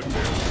look forward to.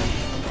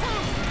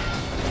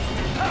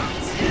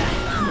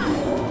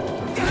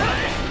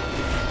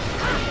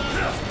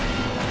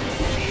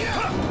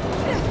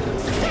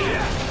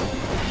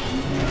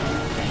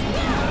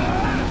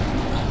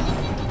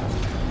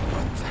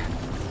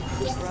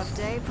 Rough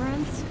day,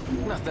 Prince?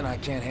 Nothing I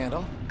can't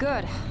handle.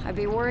 Good. I'd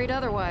be worried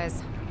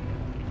otherwise.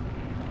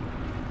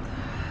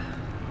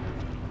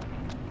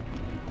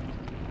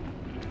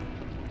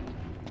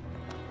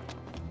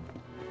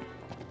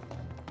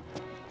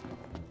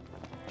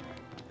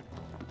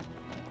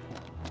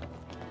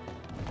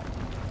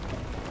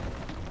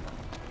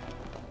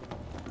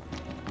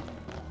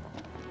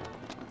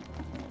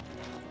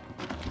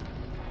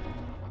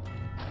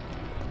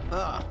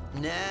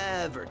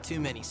 Never too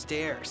many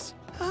stairs.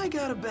 I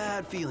got a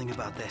bad feeling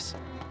about this.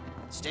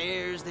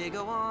 Stairs, they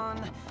go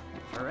on,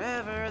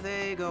 forever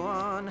they go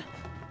on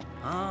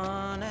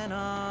and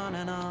on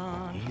and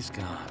on. He's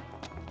gone.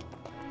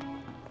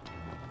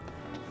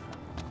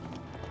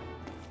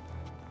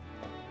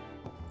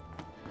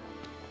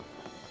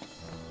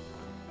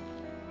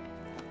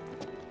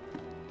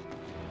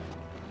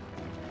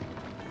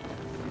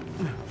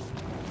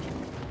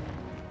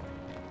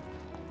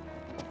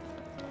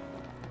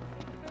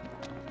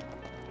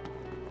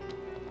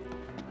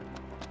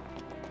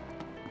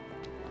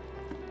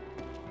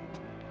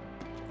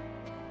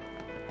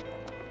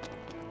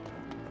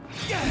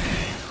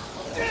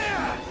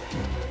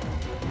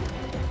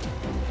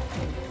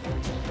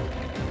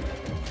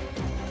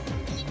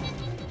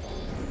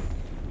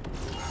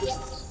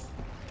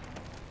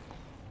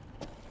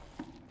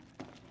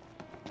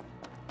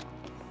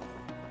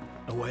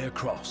 A way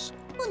across.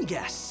 One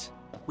guess.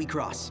 We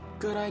cross.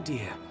 Good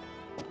idea.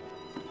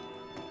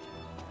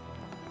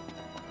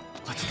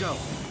 Let's go.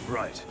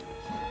 Right.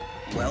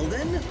 Well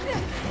then,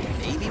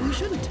 maybe we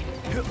shouldn't.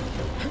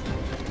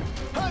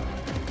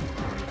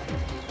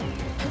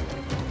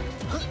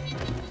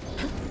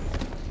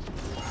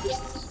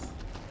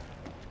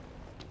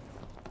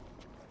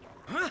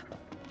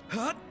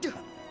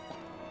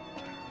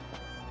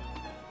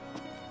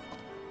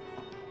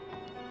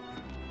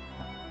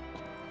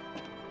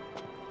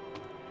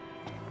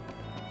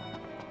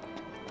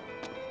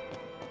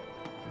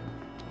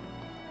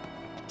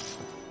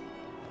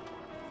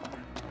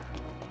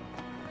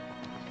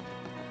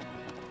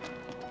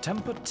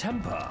 Temper,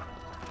 temper.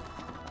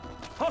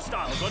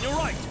 Hostiles on your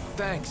right!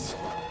 Thanks.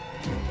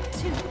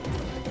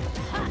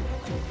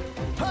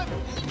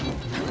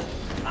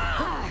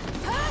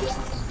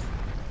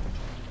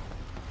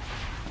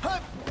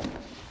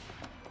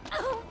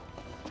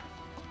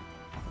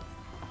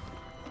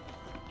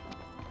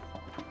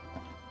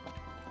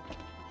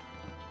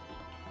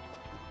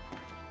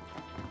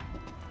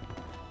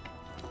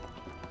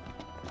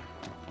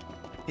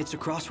 It's a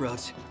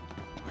crossroads.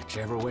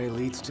 Whichever way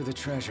leads to the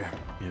treasure.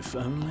 If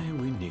only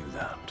we knew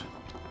that.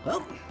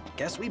 Well,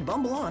 guess we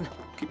bumble on.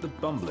 Keep the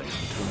bumbling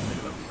to a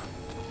minimum.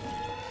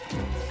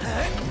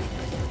 Hey,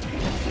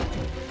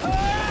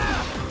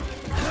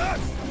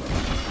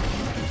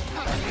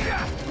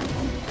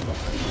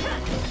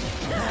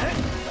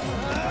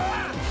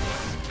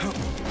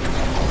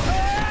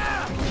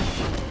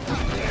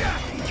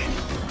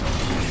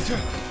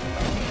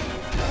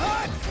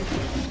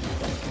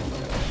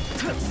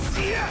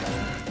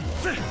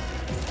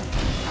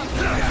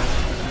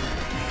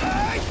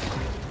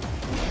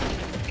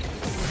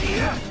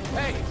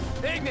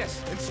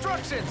 Ignis!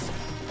 Instructions!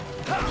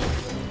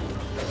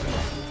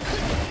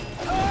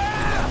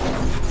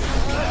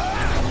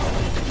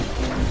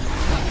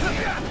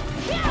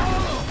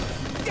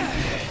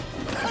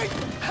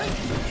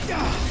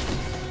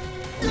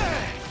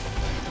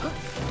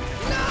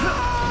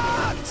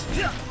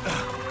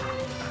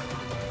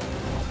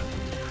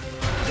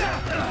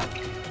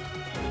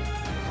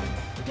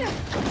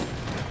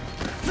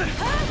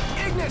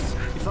 Ignis,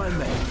 if I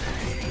may.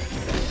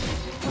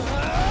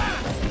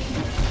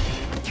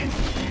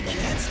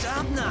 Can't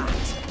stop not.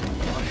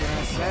 What can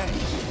I say?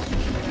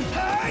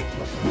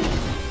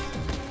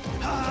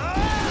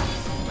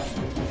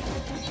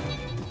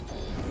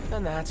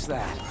 And that's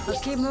that.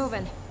 Let's keep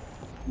moving.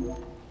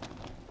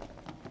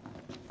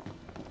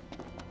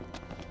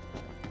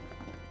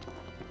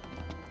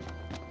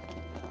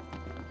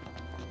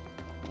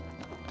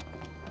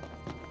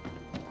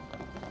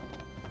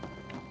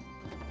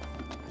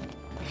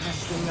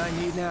 Last thing I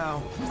need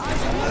now.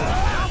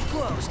 Mouth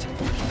closed.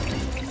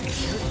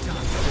 You're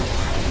done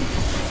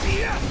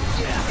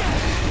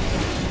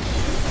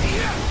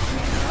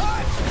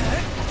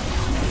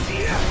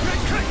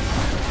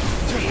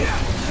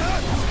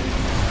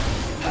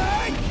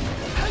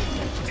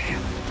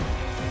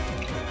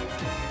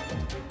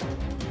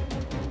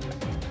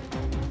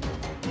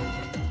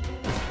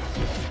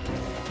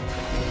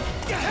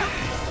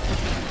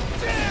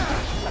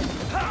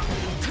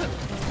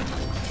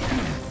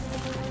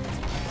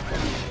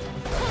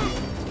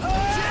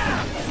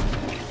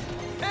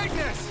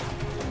Ignis!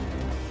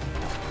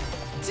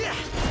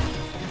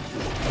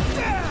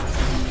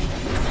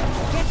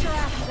 Get your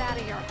asses out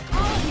of here.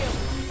 All of you.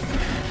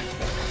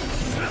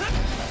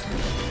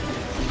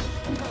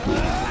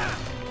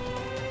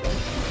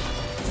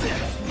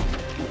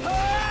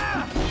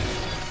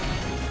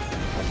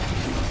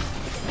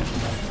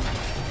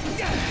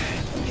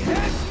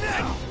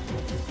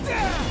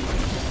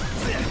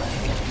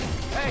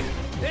 Hey,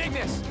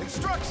 Ignis!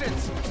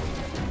 Instructions!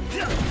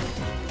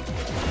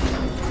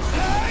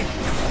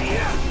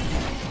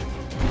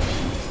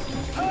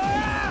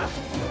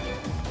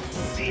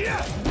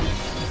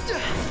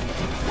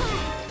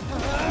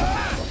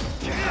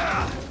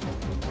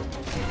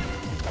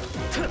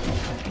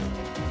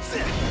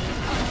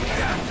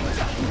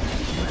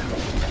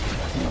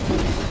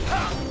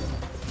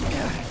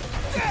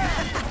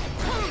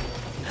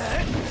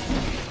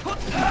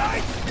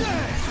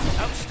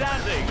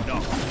 Outstanding,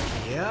 Doc.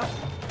 Yep.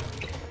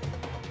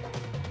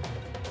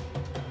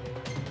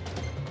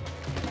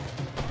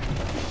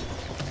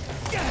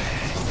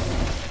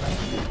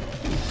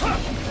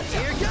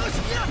 Here goes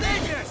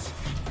nothing!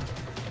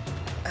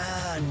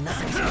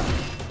 Nothing.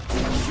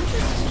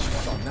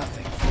 So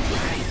nothing.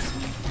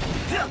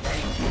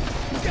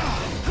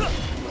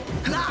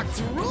 Locked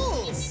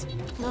rules!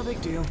 No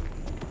big deal.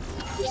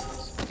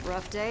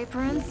 Rough day,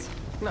 Prince?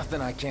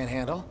 Nothing I can't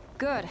handle.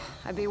 Good.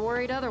 I'd be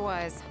worried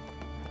otherwise.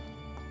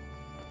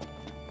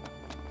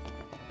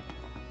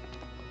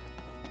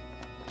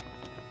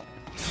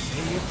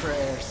 Say your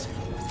prayers.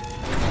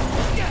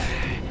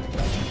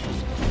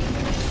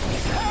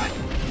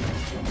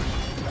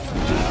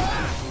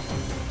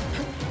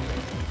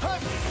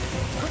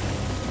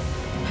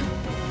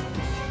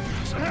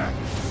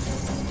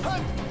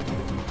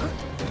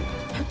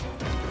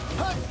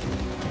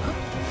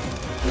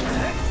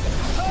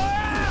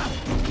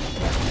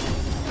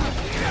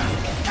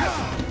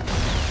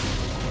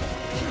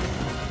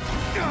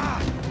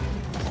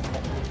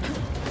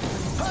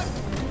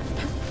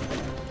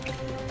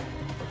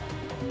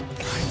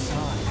 Lights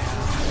on.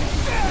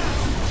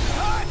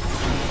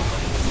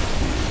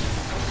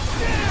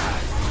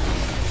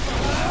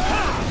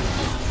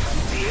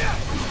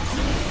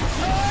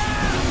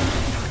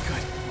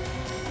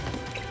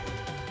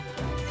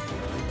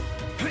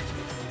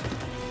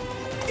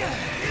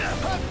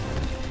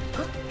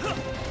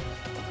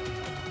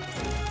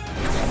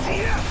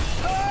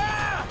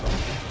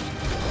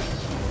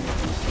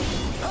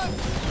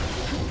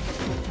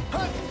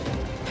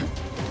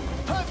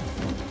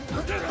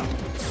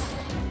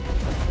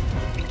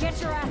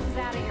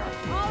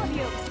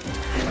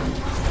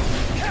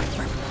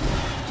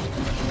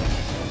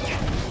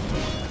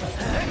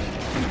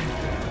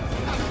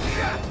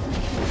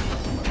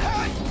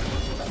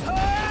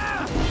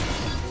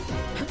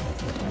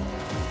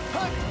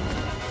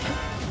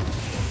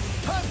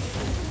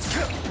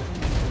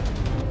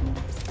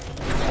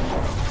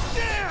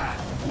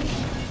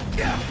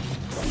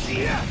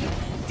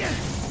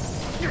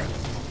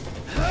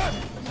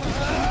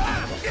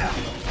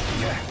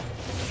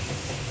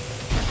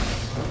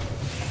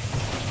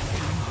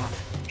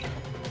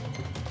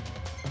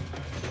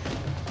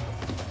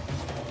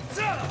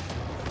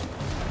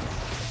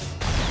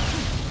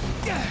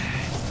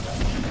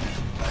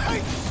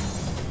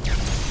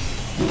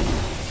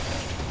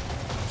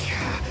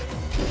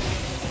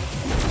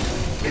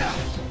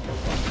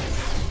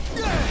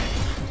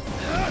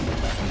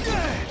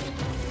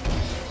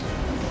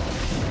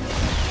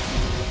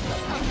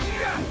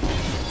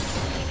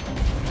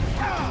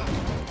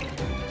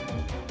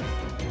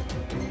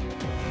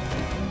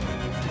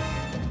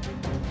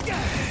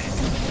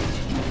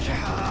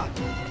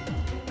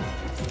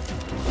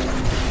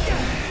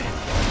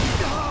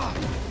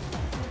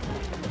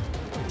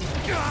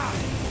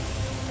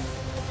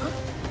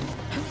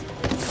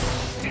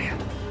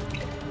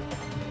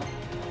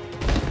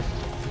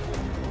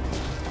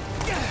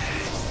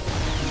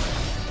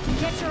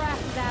 Get your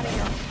asses out of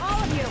here,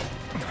 all of you!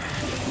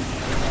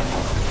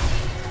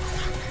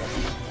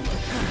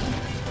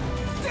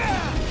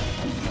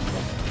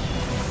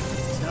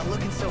 It's not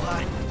looking so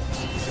hot.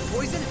 Is it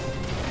poison?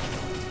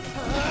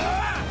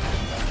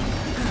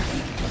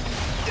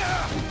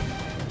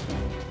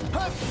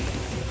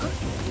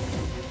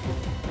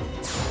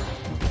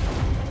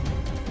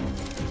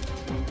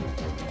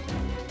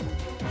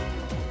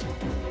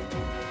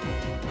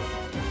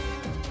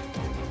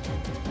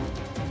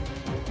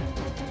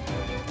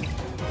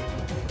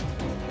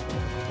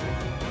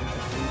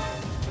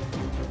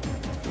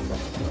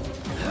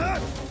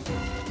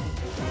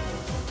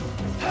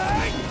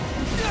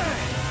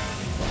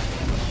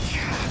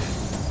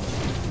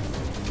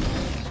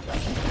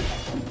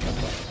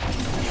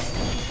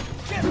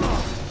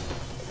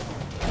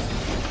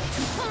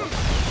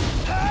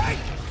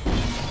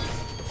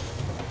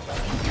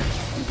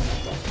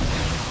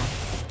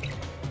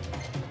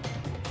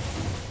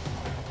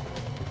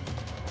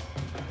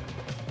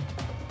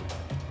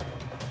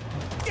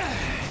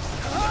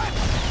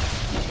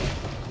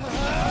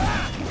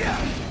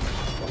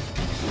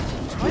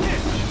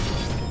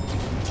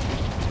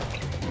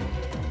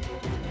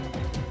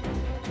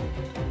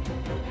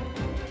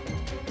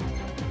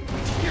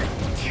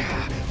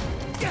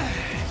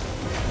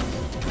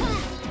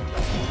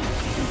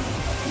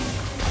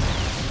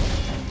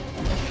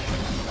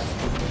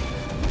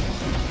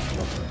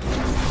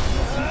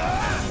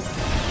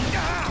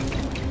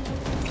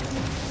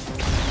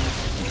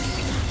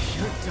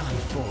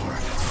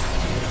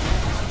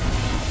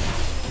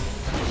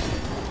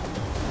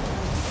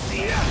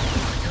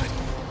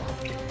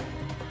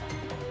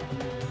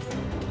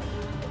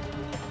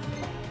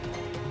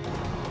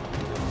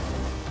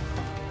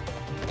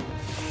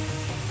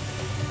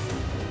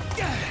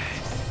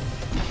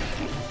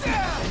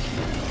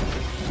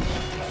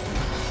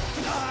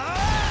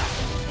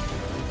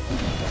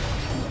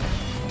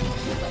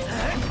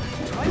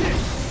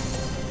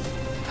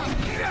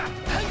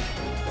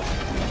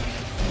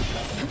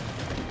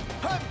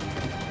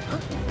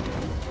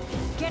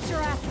 Get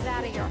your asses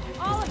out of here,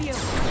 all of you!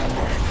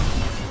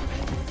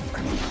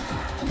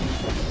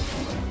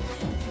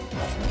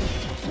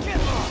 Get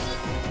lost!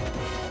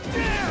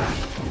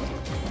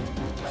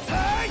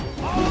 Hey!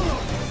 All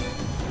of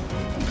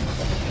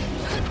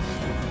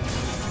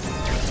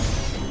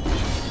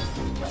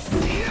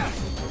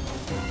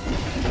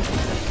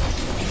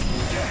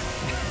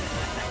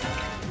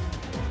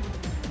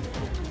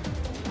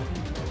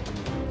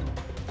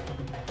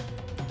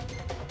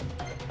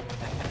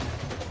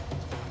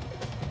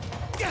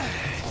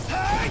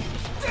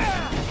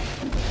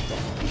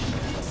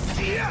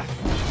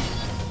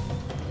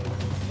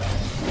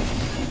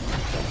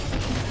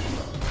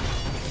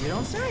You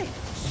don't say.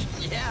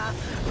 Yeah,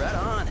 right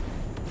on.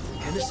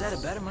 Couldn't have said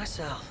it better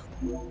myself.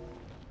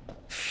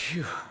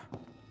 Phew.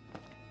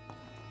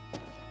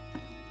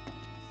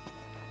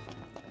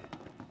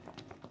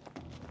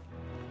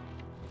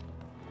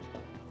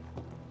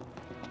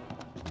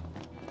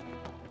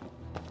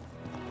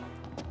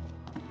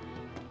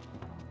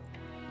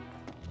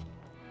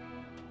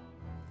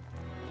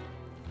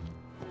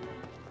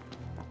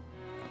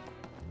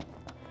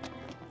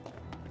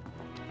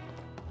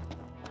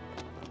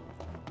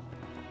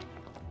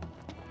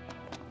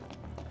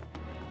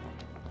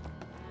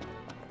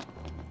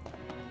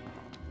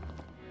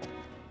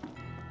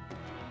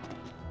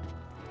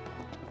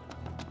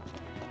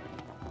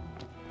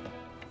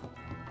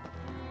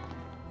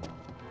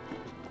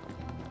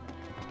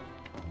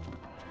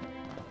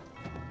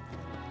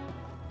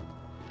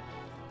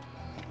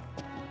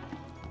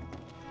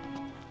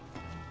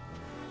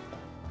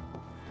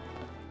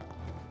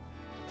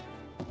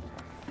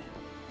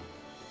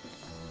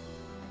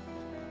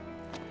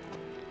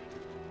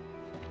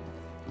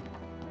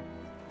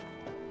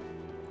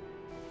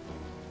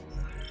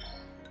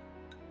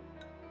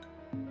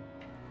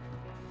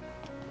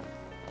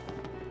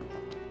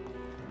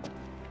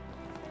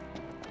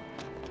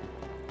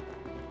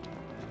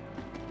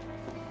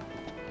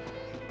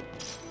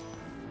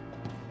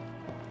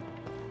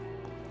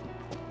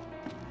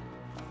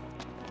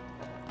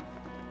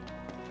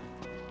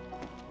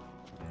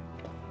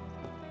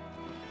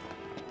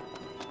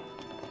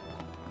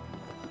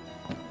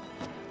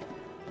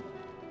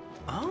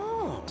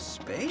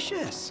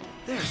 delicious.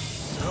 There's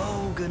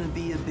so gonna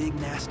be a big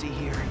nasty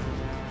here.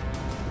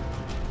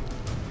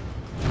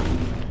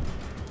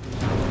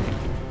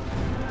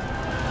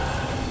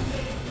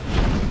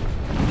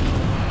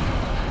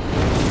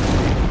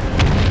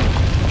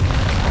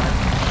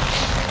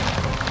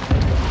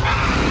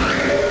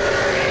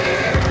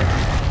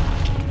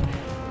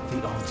 The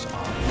odds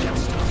are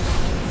against us.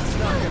 It's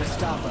not gonna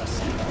stop us.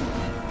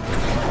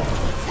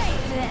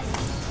 Take this!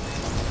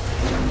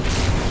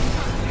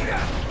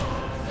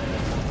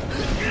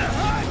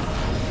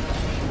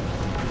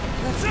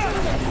 Let's do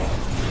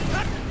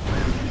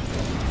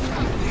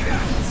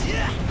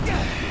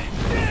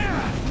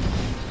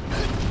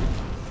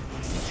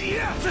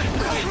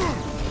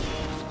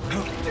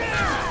this!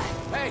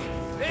 Hey,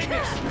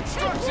 Ignis!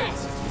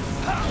 Instructions!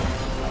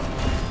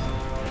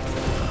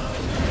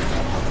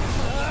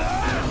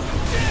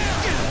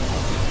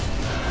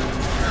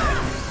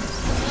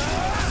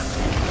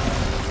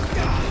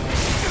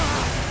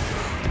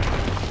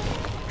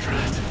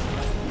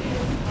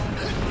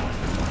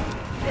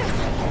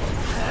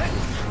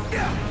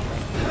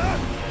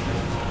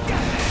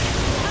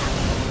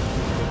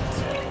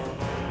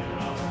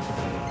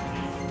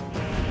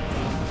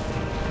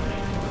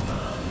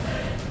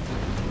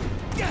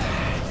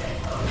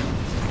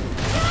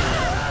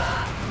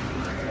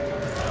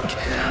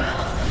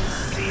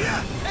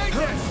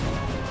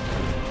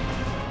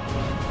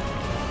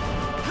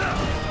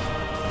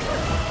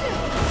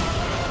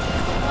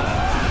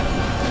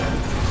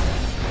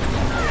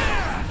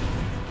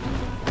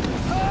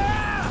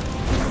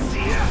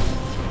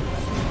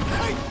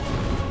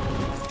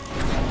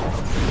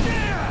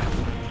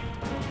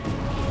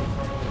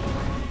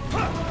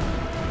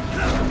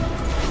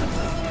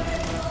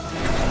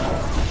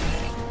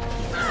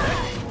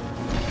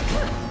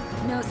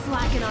 No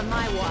slacking on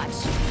my watch.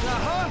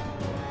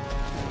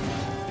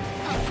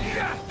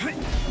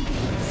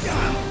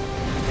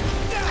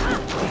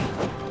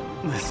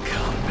 This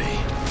can't be.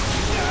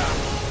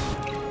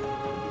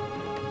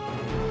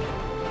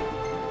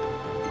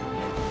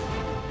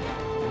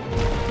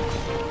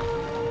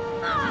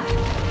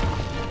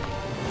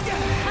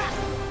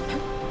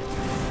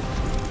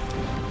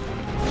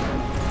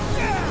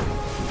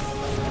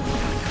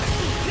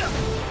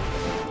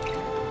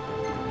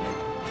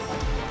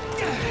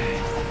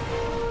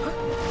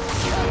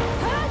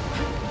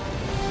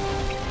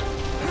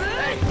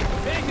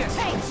 Ignis!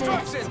 Take this.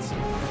 Instructions!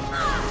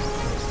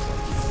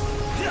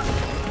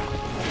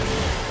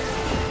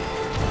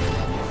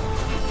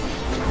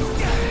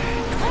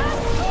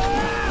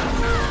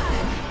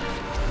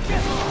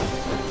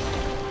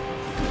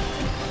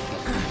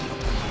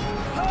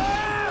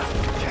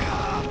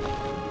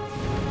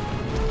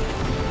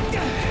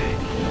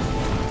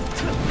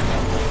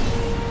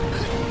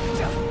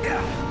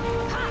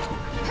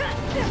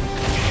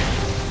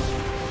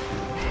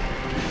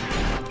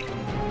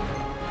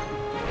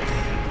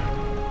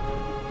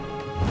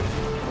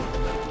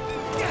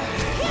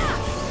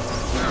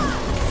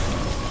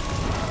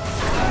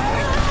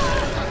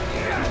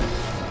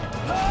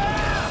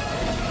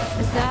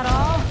 Is that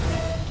all?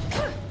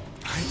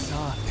 Lights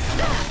on.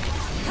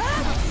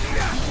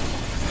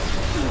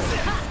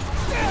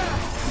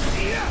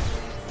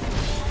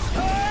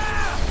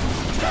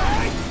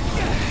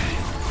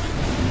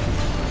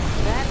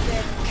 That's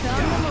it.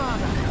 Come to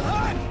mama.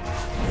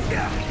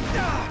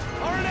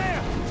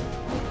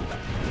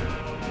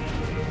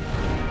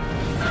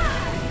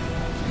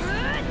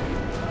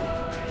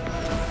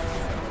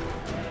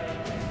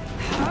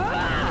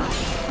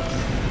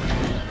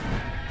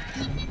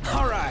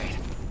 All right.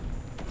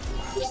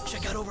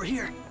 Check out over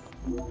here.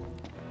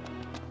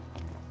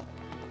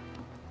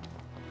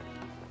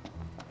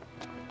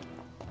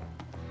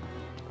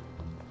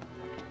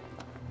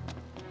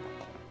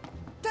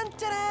 Dun,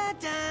 da,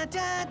 da,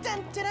 da,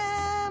 dun, da,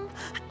 dum.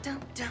 Dun,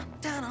 dun,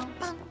 dun, dum,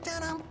 bum,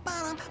 dun, dum,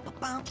 ba-dum,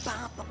 ba-bum,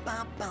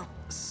 ba-ba-bum.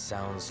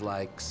 Sounds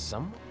like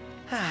some.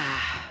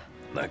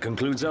 That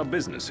concludes our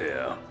business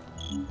here.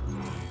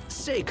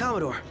 Say,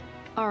 Commodore,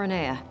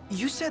 Aranea,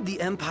 you said the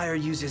Empire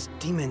uses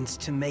demons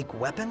to make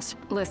weapons?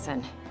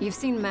 listen. You've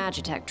seen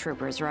Magitech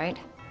troopers, right?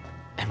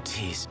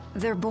 MTs.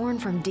 They're born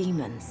from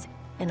demons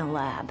in a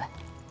lab.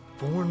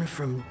 Born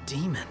from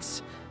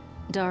demons.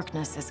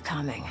 Darkness is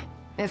coming.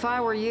 If I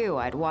were you,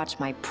 I'd watch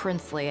my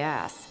princely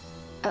ass.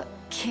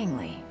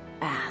 Kingly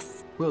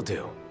ass. Will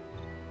do.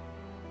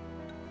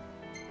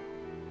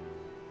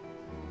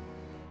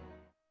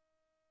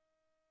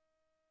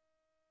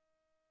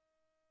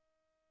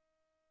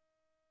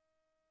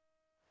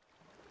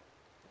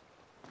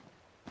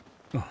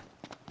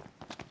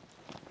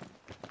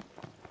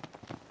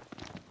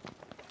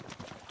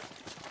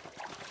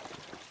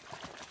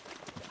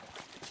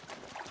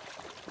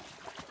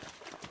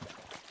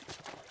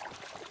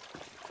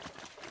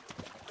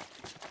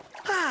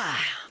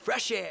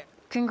 Fresh air.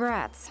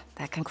 Congrats.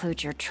 That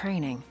concludes your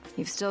training.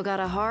 You've still got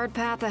a hard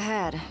path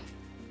ahead.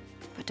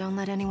 But don't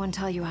let anyone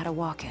tell you how to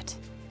walk it.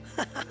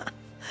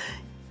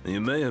 You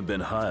may have been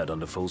hired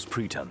under false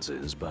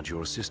pretenses, but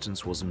your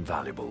assistance was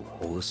invaluable,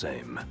 all the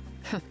same.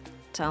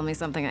 Tell me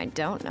something I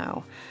don't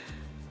know.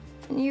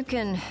 You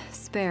can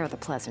spare the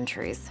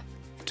pleasantries.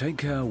 Take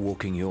care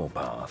walking your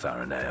path,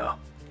 Aranea.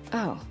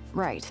 Oh,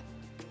 right.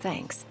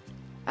 Thanks.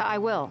 I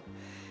will.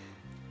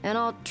 And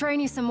I'll train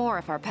you some more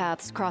if our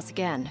paths cross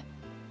again.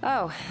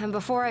 Oh, and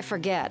before I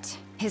forget,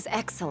 His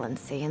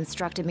Excellency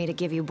instructed me to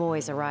give you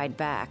boys a ride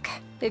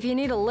back. If you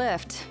need a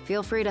lift,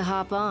 feel free to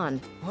hop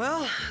on.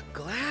 Well,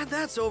 glad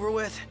that's over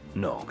with.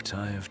 Noct,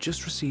 I have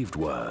just received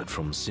word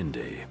from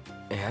Cindy.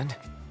 And?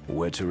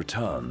 We're to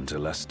return to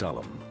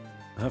Lestallum.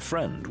 Her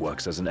friend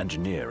works as an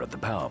engineer at the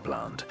power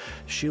plant.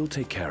 She'll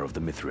take care of the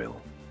Mithril.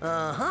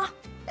 Uh-huh.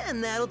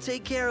 And that'll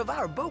take care of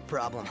our boat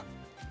problem.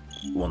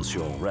 Once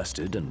you're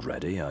rested and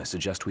ready, I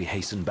suggest we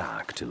hasten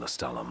back to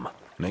Lestallum.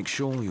 Make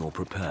sure you're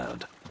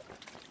prepared.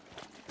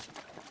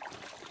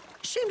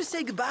 Shame to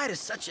say goodbye to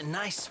such a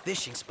nice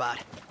fishing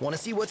spot. Want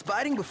to see what's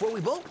biting before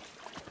we bolt?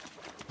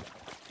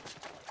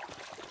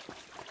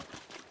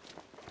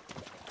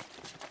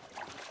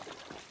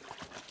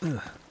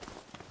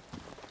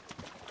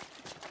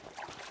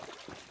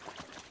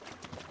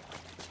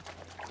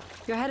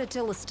 You're headed to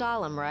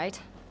Lestallum, right?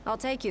 I'll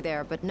take you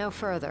there, but no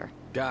further.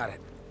 Got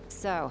it.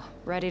 So,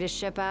 ready to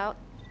ship out?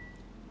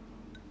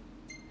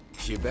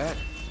 You bet.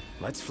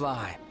 Let's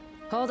fly.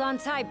 Hold on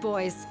tight,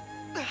 boys.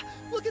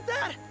 Look at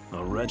that!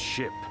 A red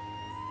ship.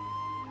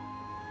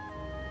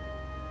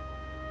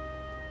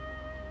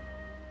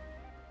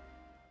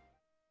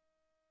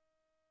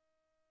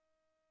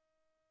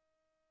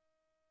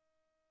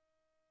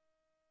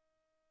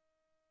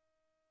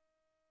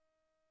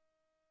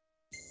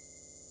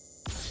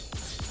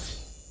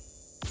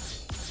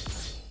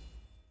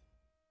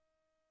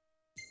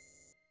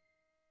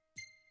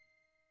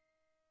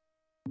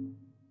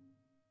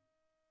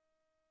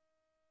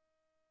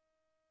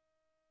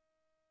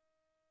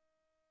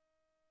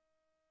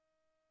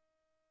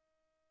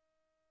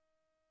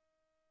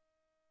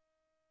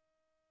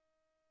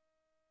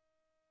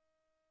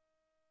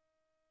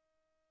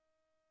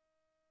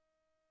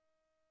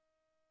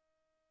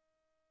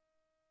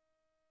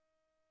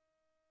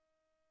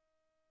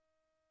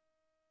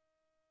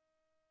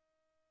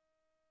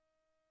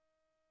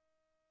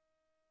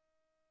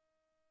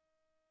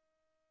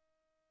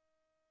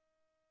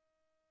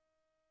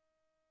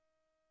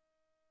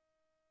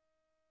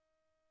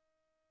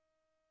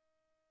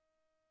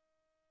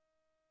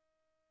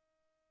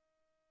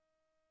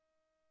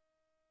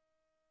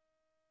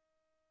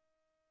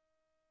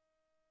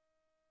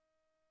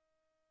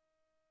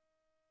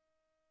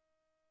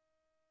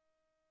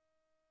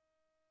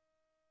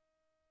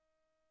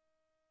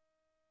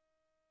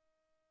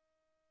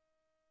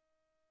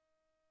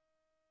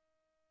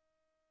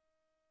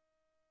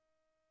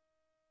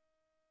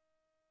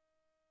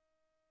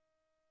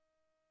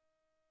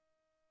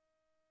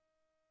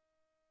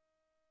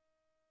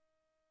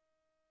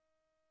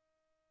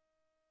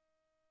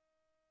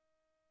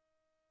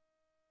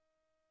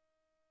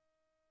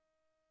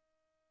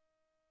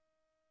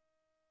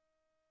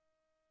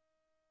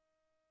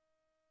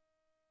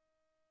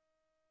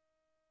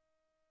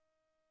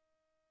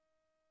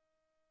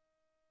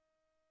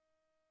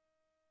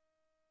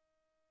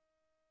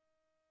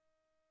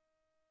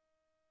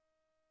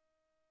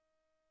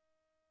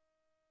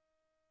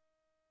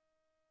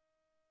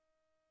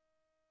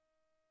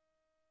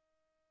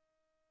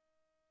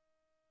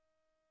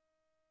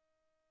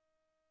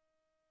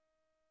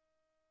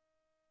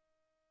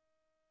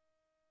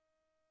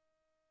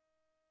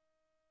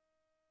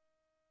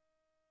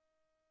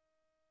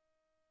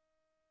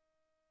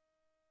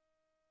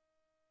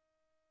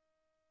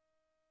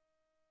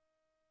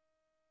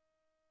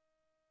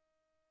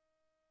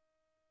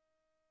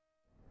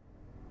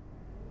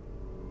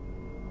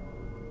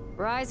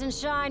 Rise and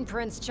shine,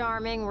 Prince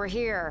Charming. We're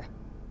here.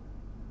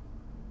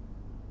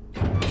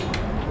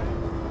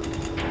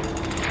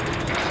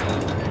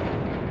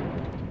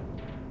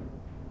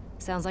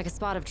 Sounds like a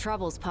spot of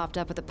trouble's popped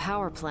up at the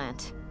power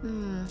plant.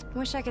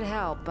 Wish I could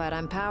help, but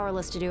I'm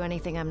powerless to do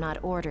anything I'm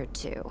not ordered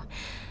to.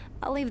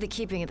 I'll leave the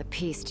keeping of the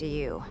peace to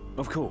you.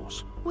 Of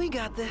course. We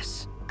got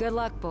this. Good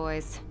luck,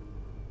 boys.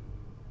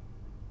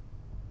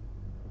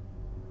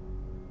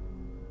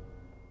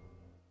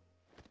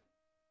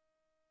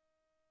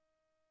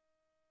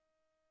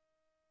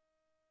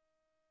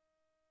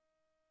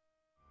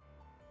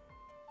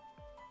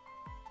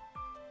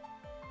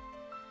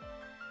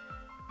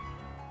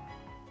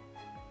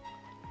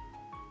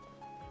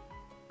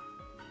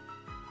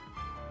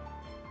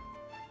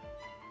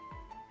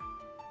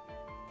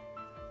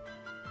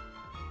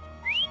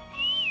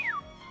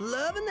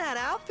 Loving that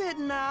outfit,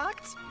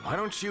 Noct. Why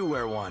don't you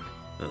wear one?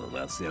 Oh,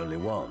 that's the only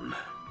one.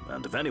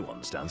 And if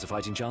anyone stands a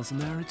fighting chance in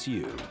there, it's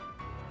you.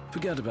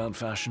 Forget about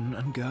fashion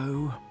and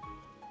go.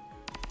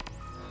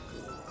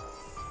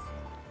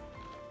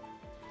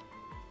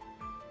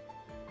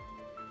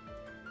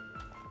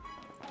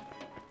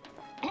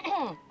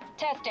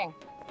 Testing.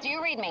 Do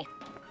you read me?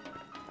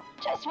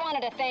 Just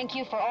wanted to thank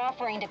you for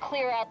offering to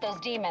clear out those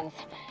demons.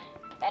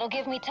 That'll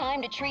give me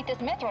time to treat this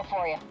mithril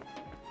for you.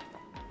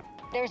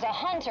 There's a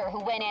hunter who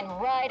went in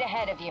right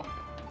ahead of you.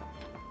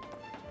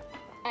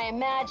 I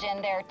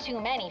imagine there are too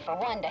many for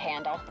one to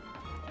handle.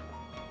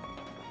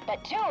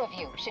 but 2 of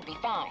you should be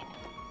fine.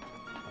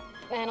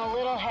 And a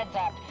little heads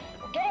up,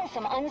 we're getting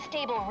some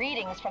unstable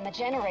readings from the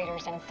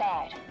generators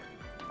inside.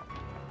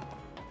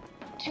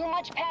 Too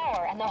much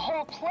power and the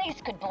whole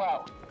place could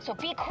blow, so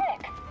be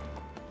quick.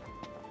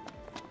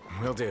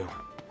 Will do.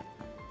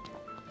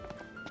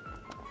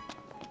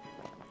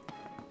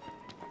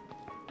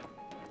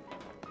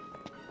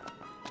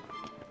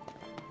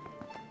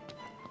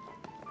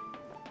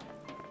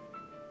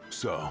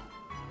 So,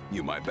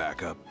 you my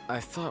backup? I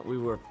thought we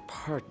were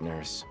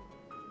partners.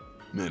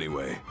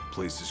 Anyway,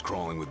 place is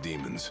crawling with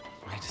demons.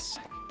 Wait a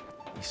sec.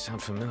 You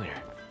sound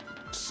familiar.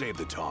 Save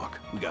the talk.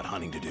 We got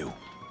hunting to do.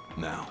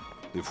 Now,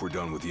 if we're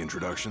done with the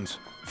introductions,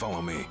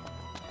 follow me.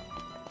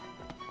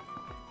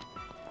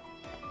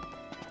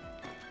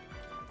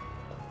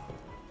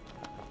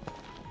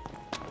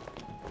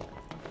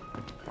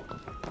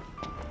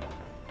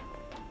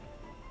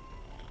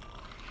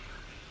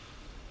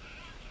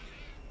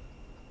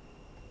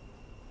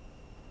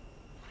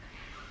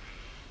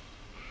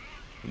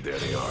 There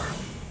they are.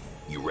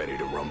 You ready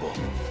to rumble?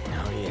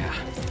 Oh, yeah.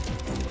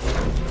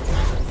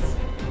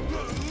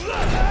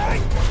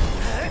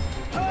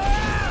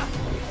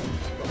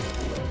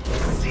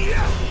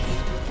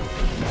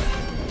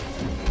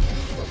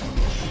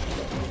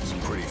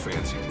 Some pretty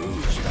fancy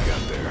moves you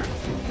got there.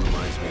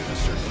 Reminds me of a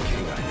certain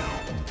king I know.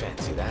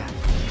 Fancy that.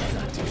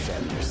 Not too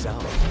shabby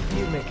yourself.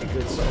 You'd make a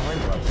good sparring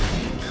partner.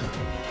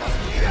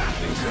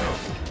 Think so?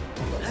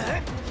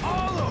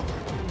 All over!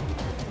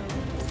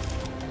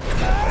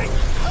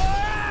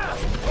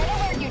 Red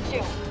alert, you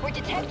two. We're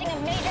detecting a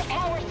major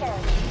power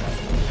surge.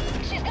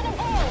 She's gonna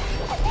blow.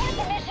 Abort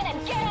the mission and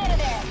get out of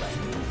there.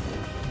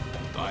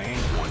 I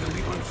ain't one to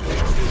leave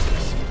unfinished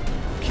business.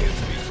 Can't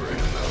speak for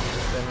him, though.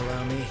 Been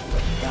around me.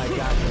 I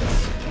got this.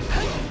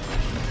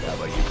 How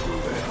about you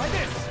prove it? Like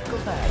this! Go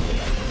back.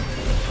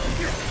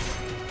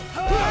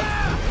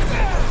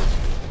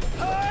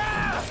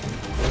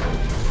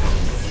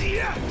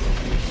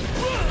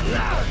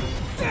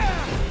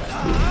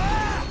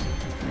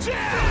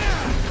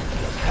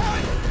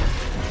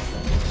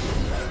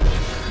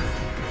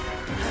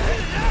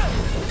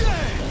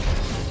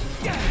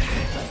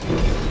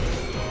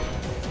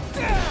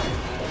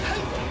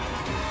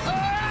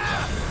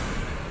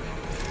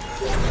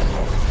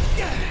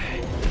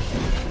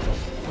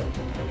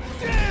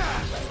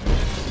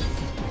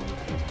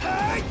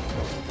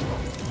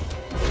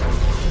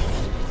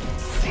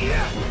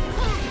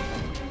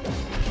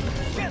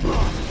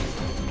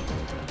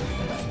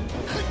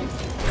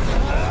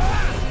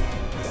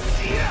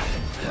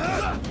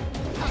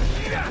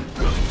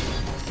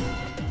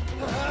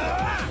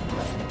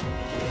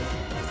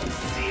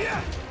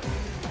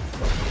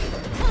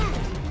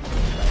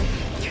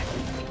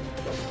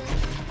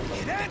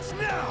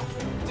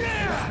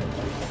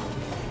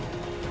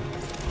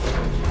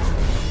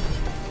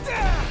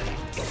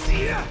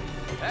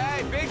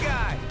 Hey, big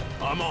guy!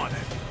 I'm on it.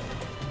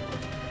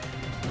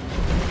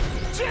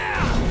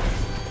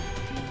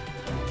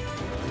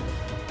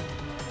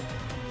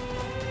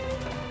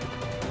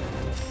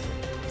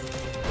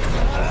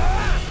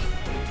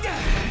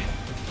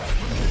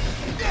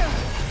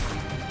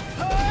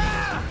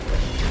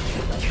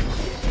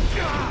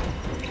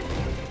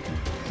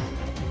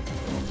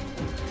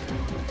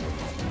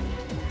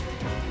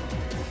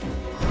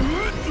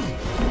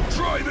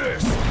 Try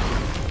this!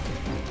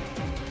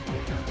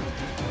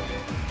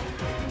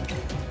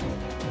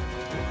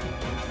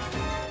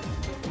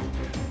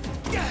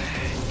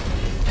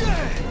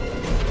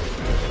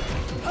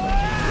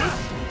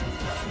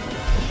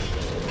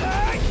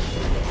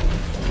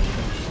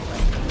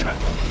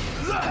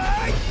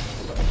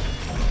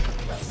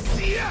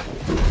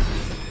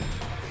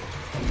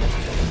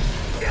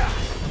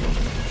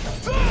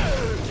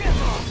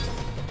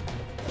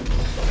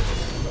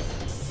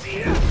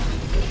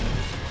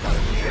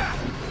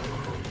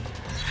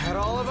 Had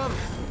all of them?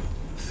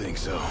 Think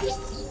so.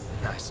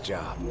 Nice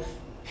job.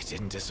 It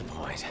didn't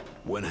disappoint.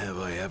 When have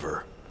I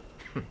ever?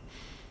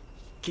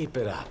 Keep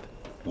it up.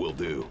 Will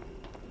do.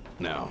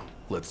 Now,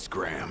 let's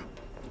scram.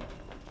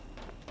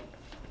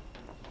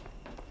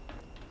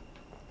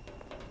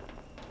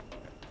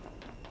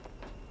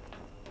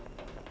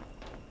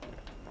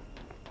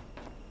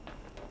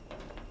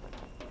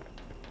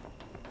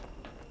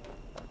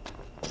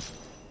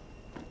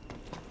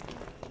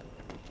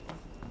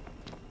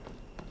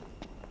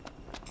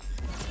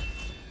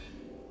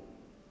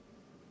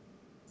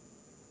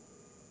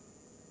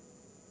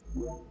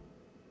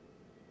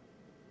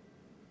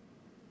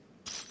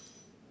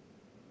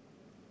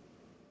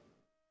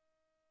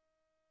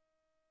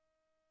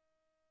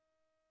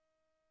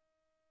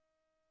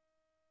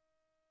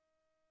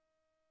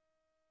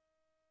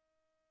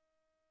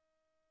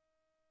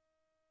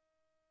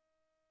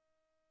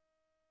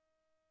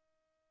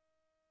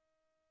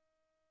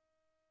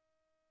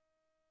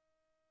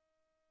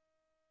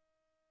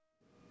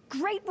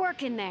 Great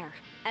work in there.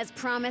 As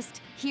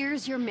promised,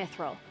 here's your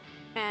mithril.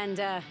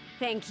 And,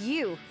 thank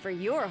you for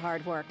your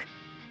hard work.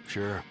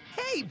 Sure.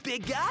 Hey,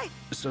 big guy!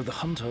 So the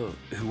hunter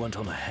who went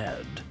on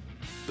ahead.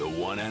 The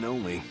one and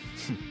only.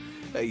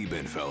 How you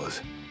been,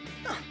 fellas?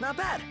 Oh, not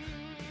bad.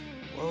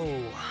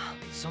 Whoa,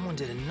 someone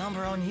did a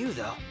number on you,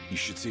 though. You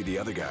should see the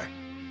other guy.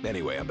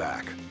 Anyway, I'm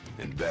back,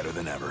 and better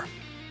than ever.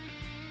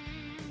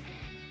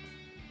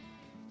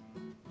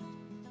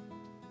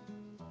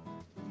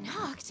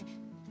 Noct?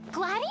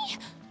 Gladdy?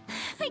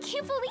 I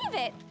can't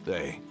believe it!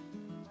 Hey,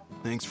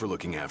 thanks for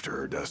looking after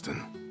her,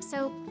 Dustin.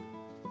 So,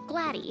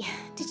 Gladdy,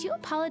 did you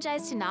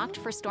apologize to Noct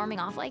for storming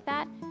off like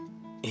that?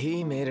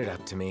 He made it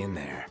up to me in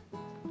there.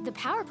 The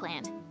power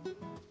plant?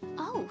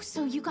 Oh,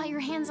 so you got your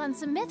hands on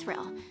some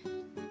mithril.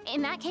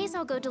 In that case,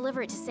 I'll go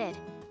deliver it to Sid.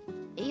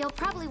 You'll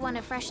probably want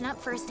to freshen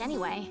up first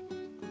anyway.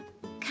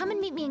 Come and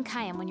meet me in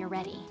Kayam when you're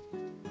ready.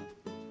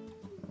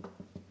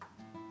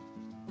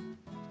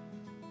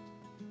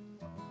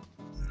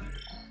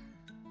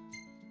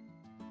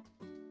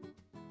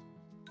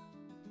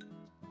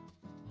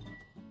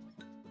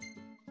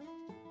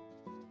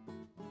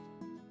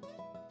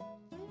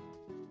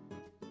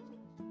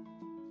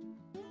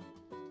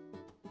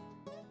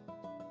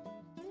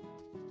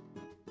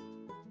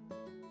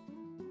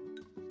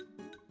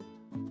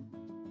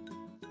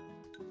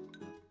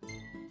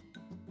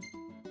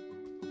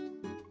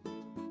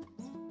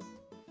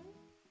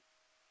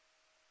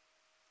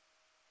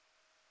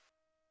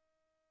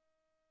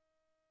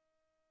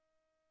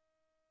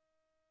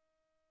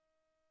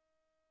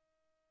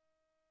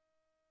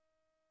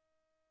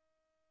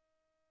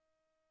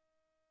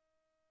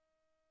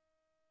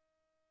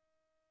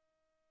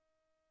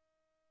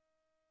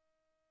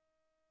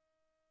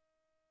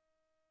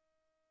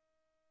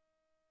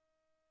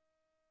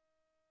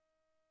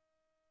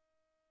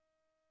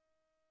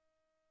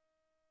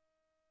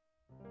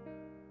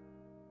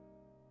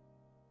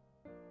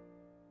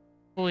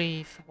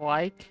 Please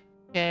like,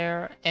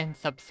 share, and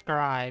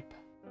subscribe.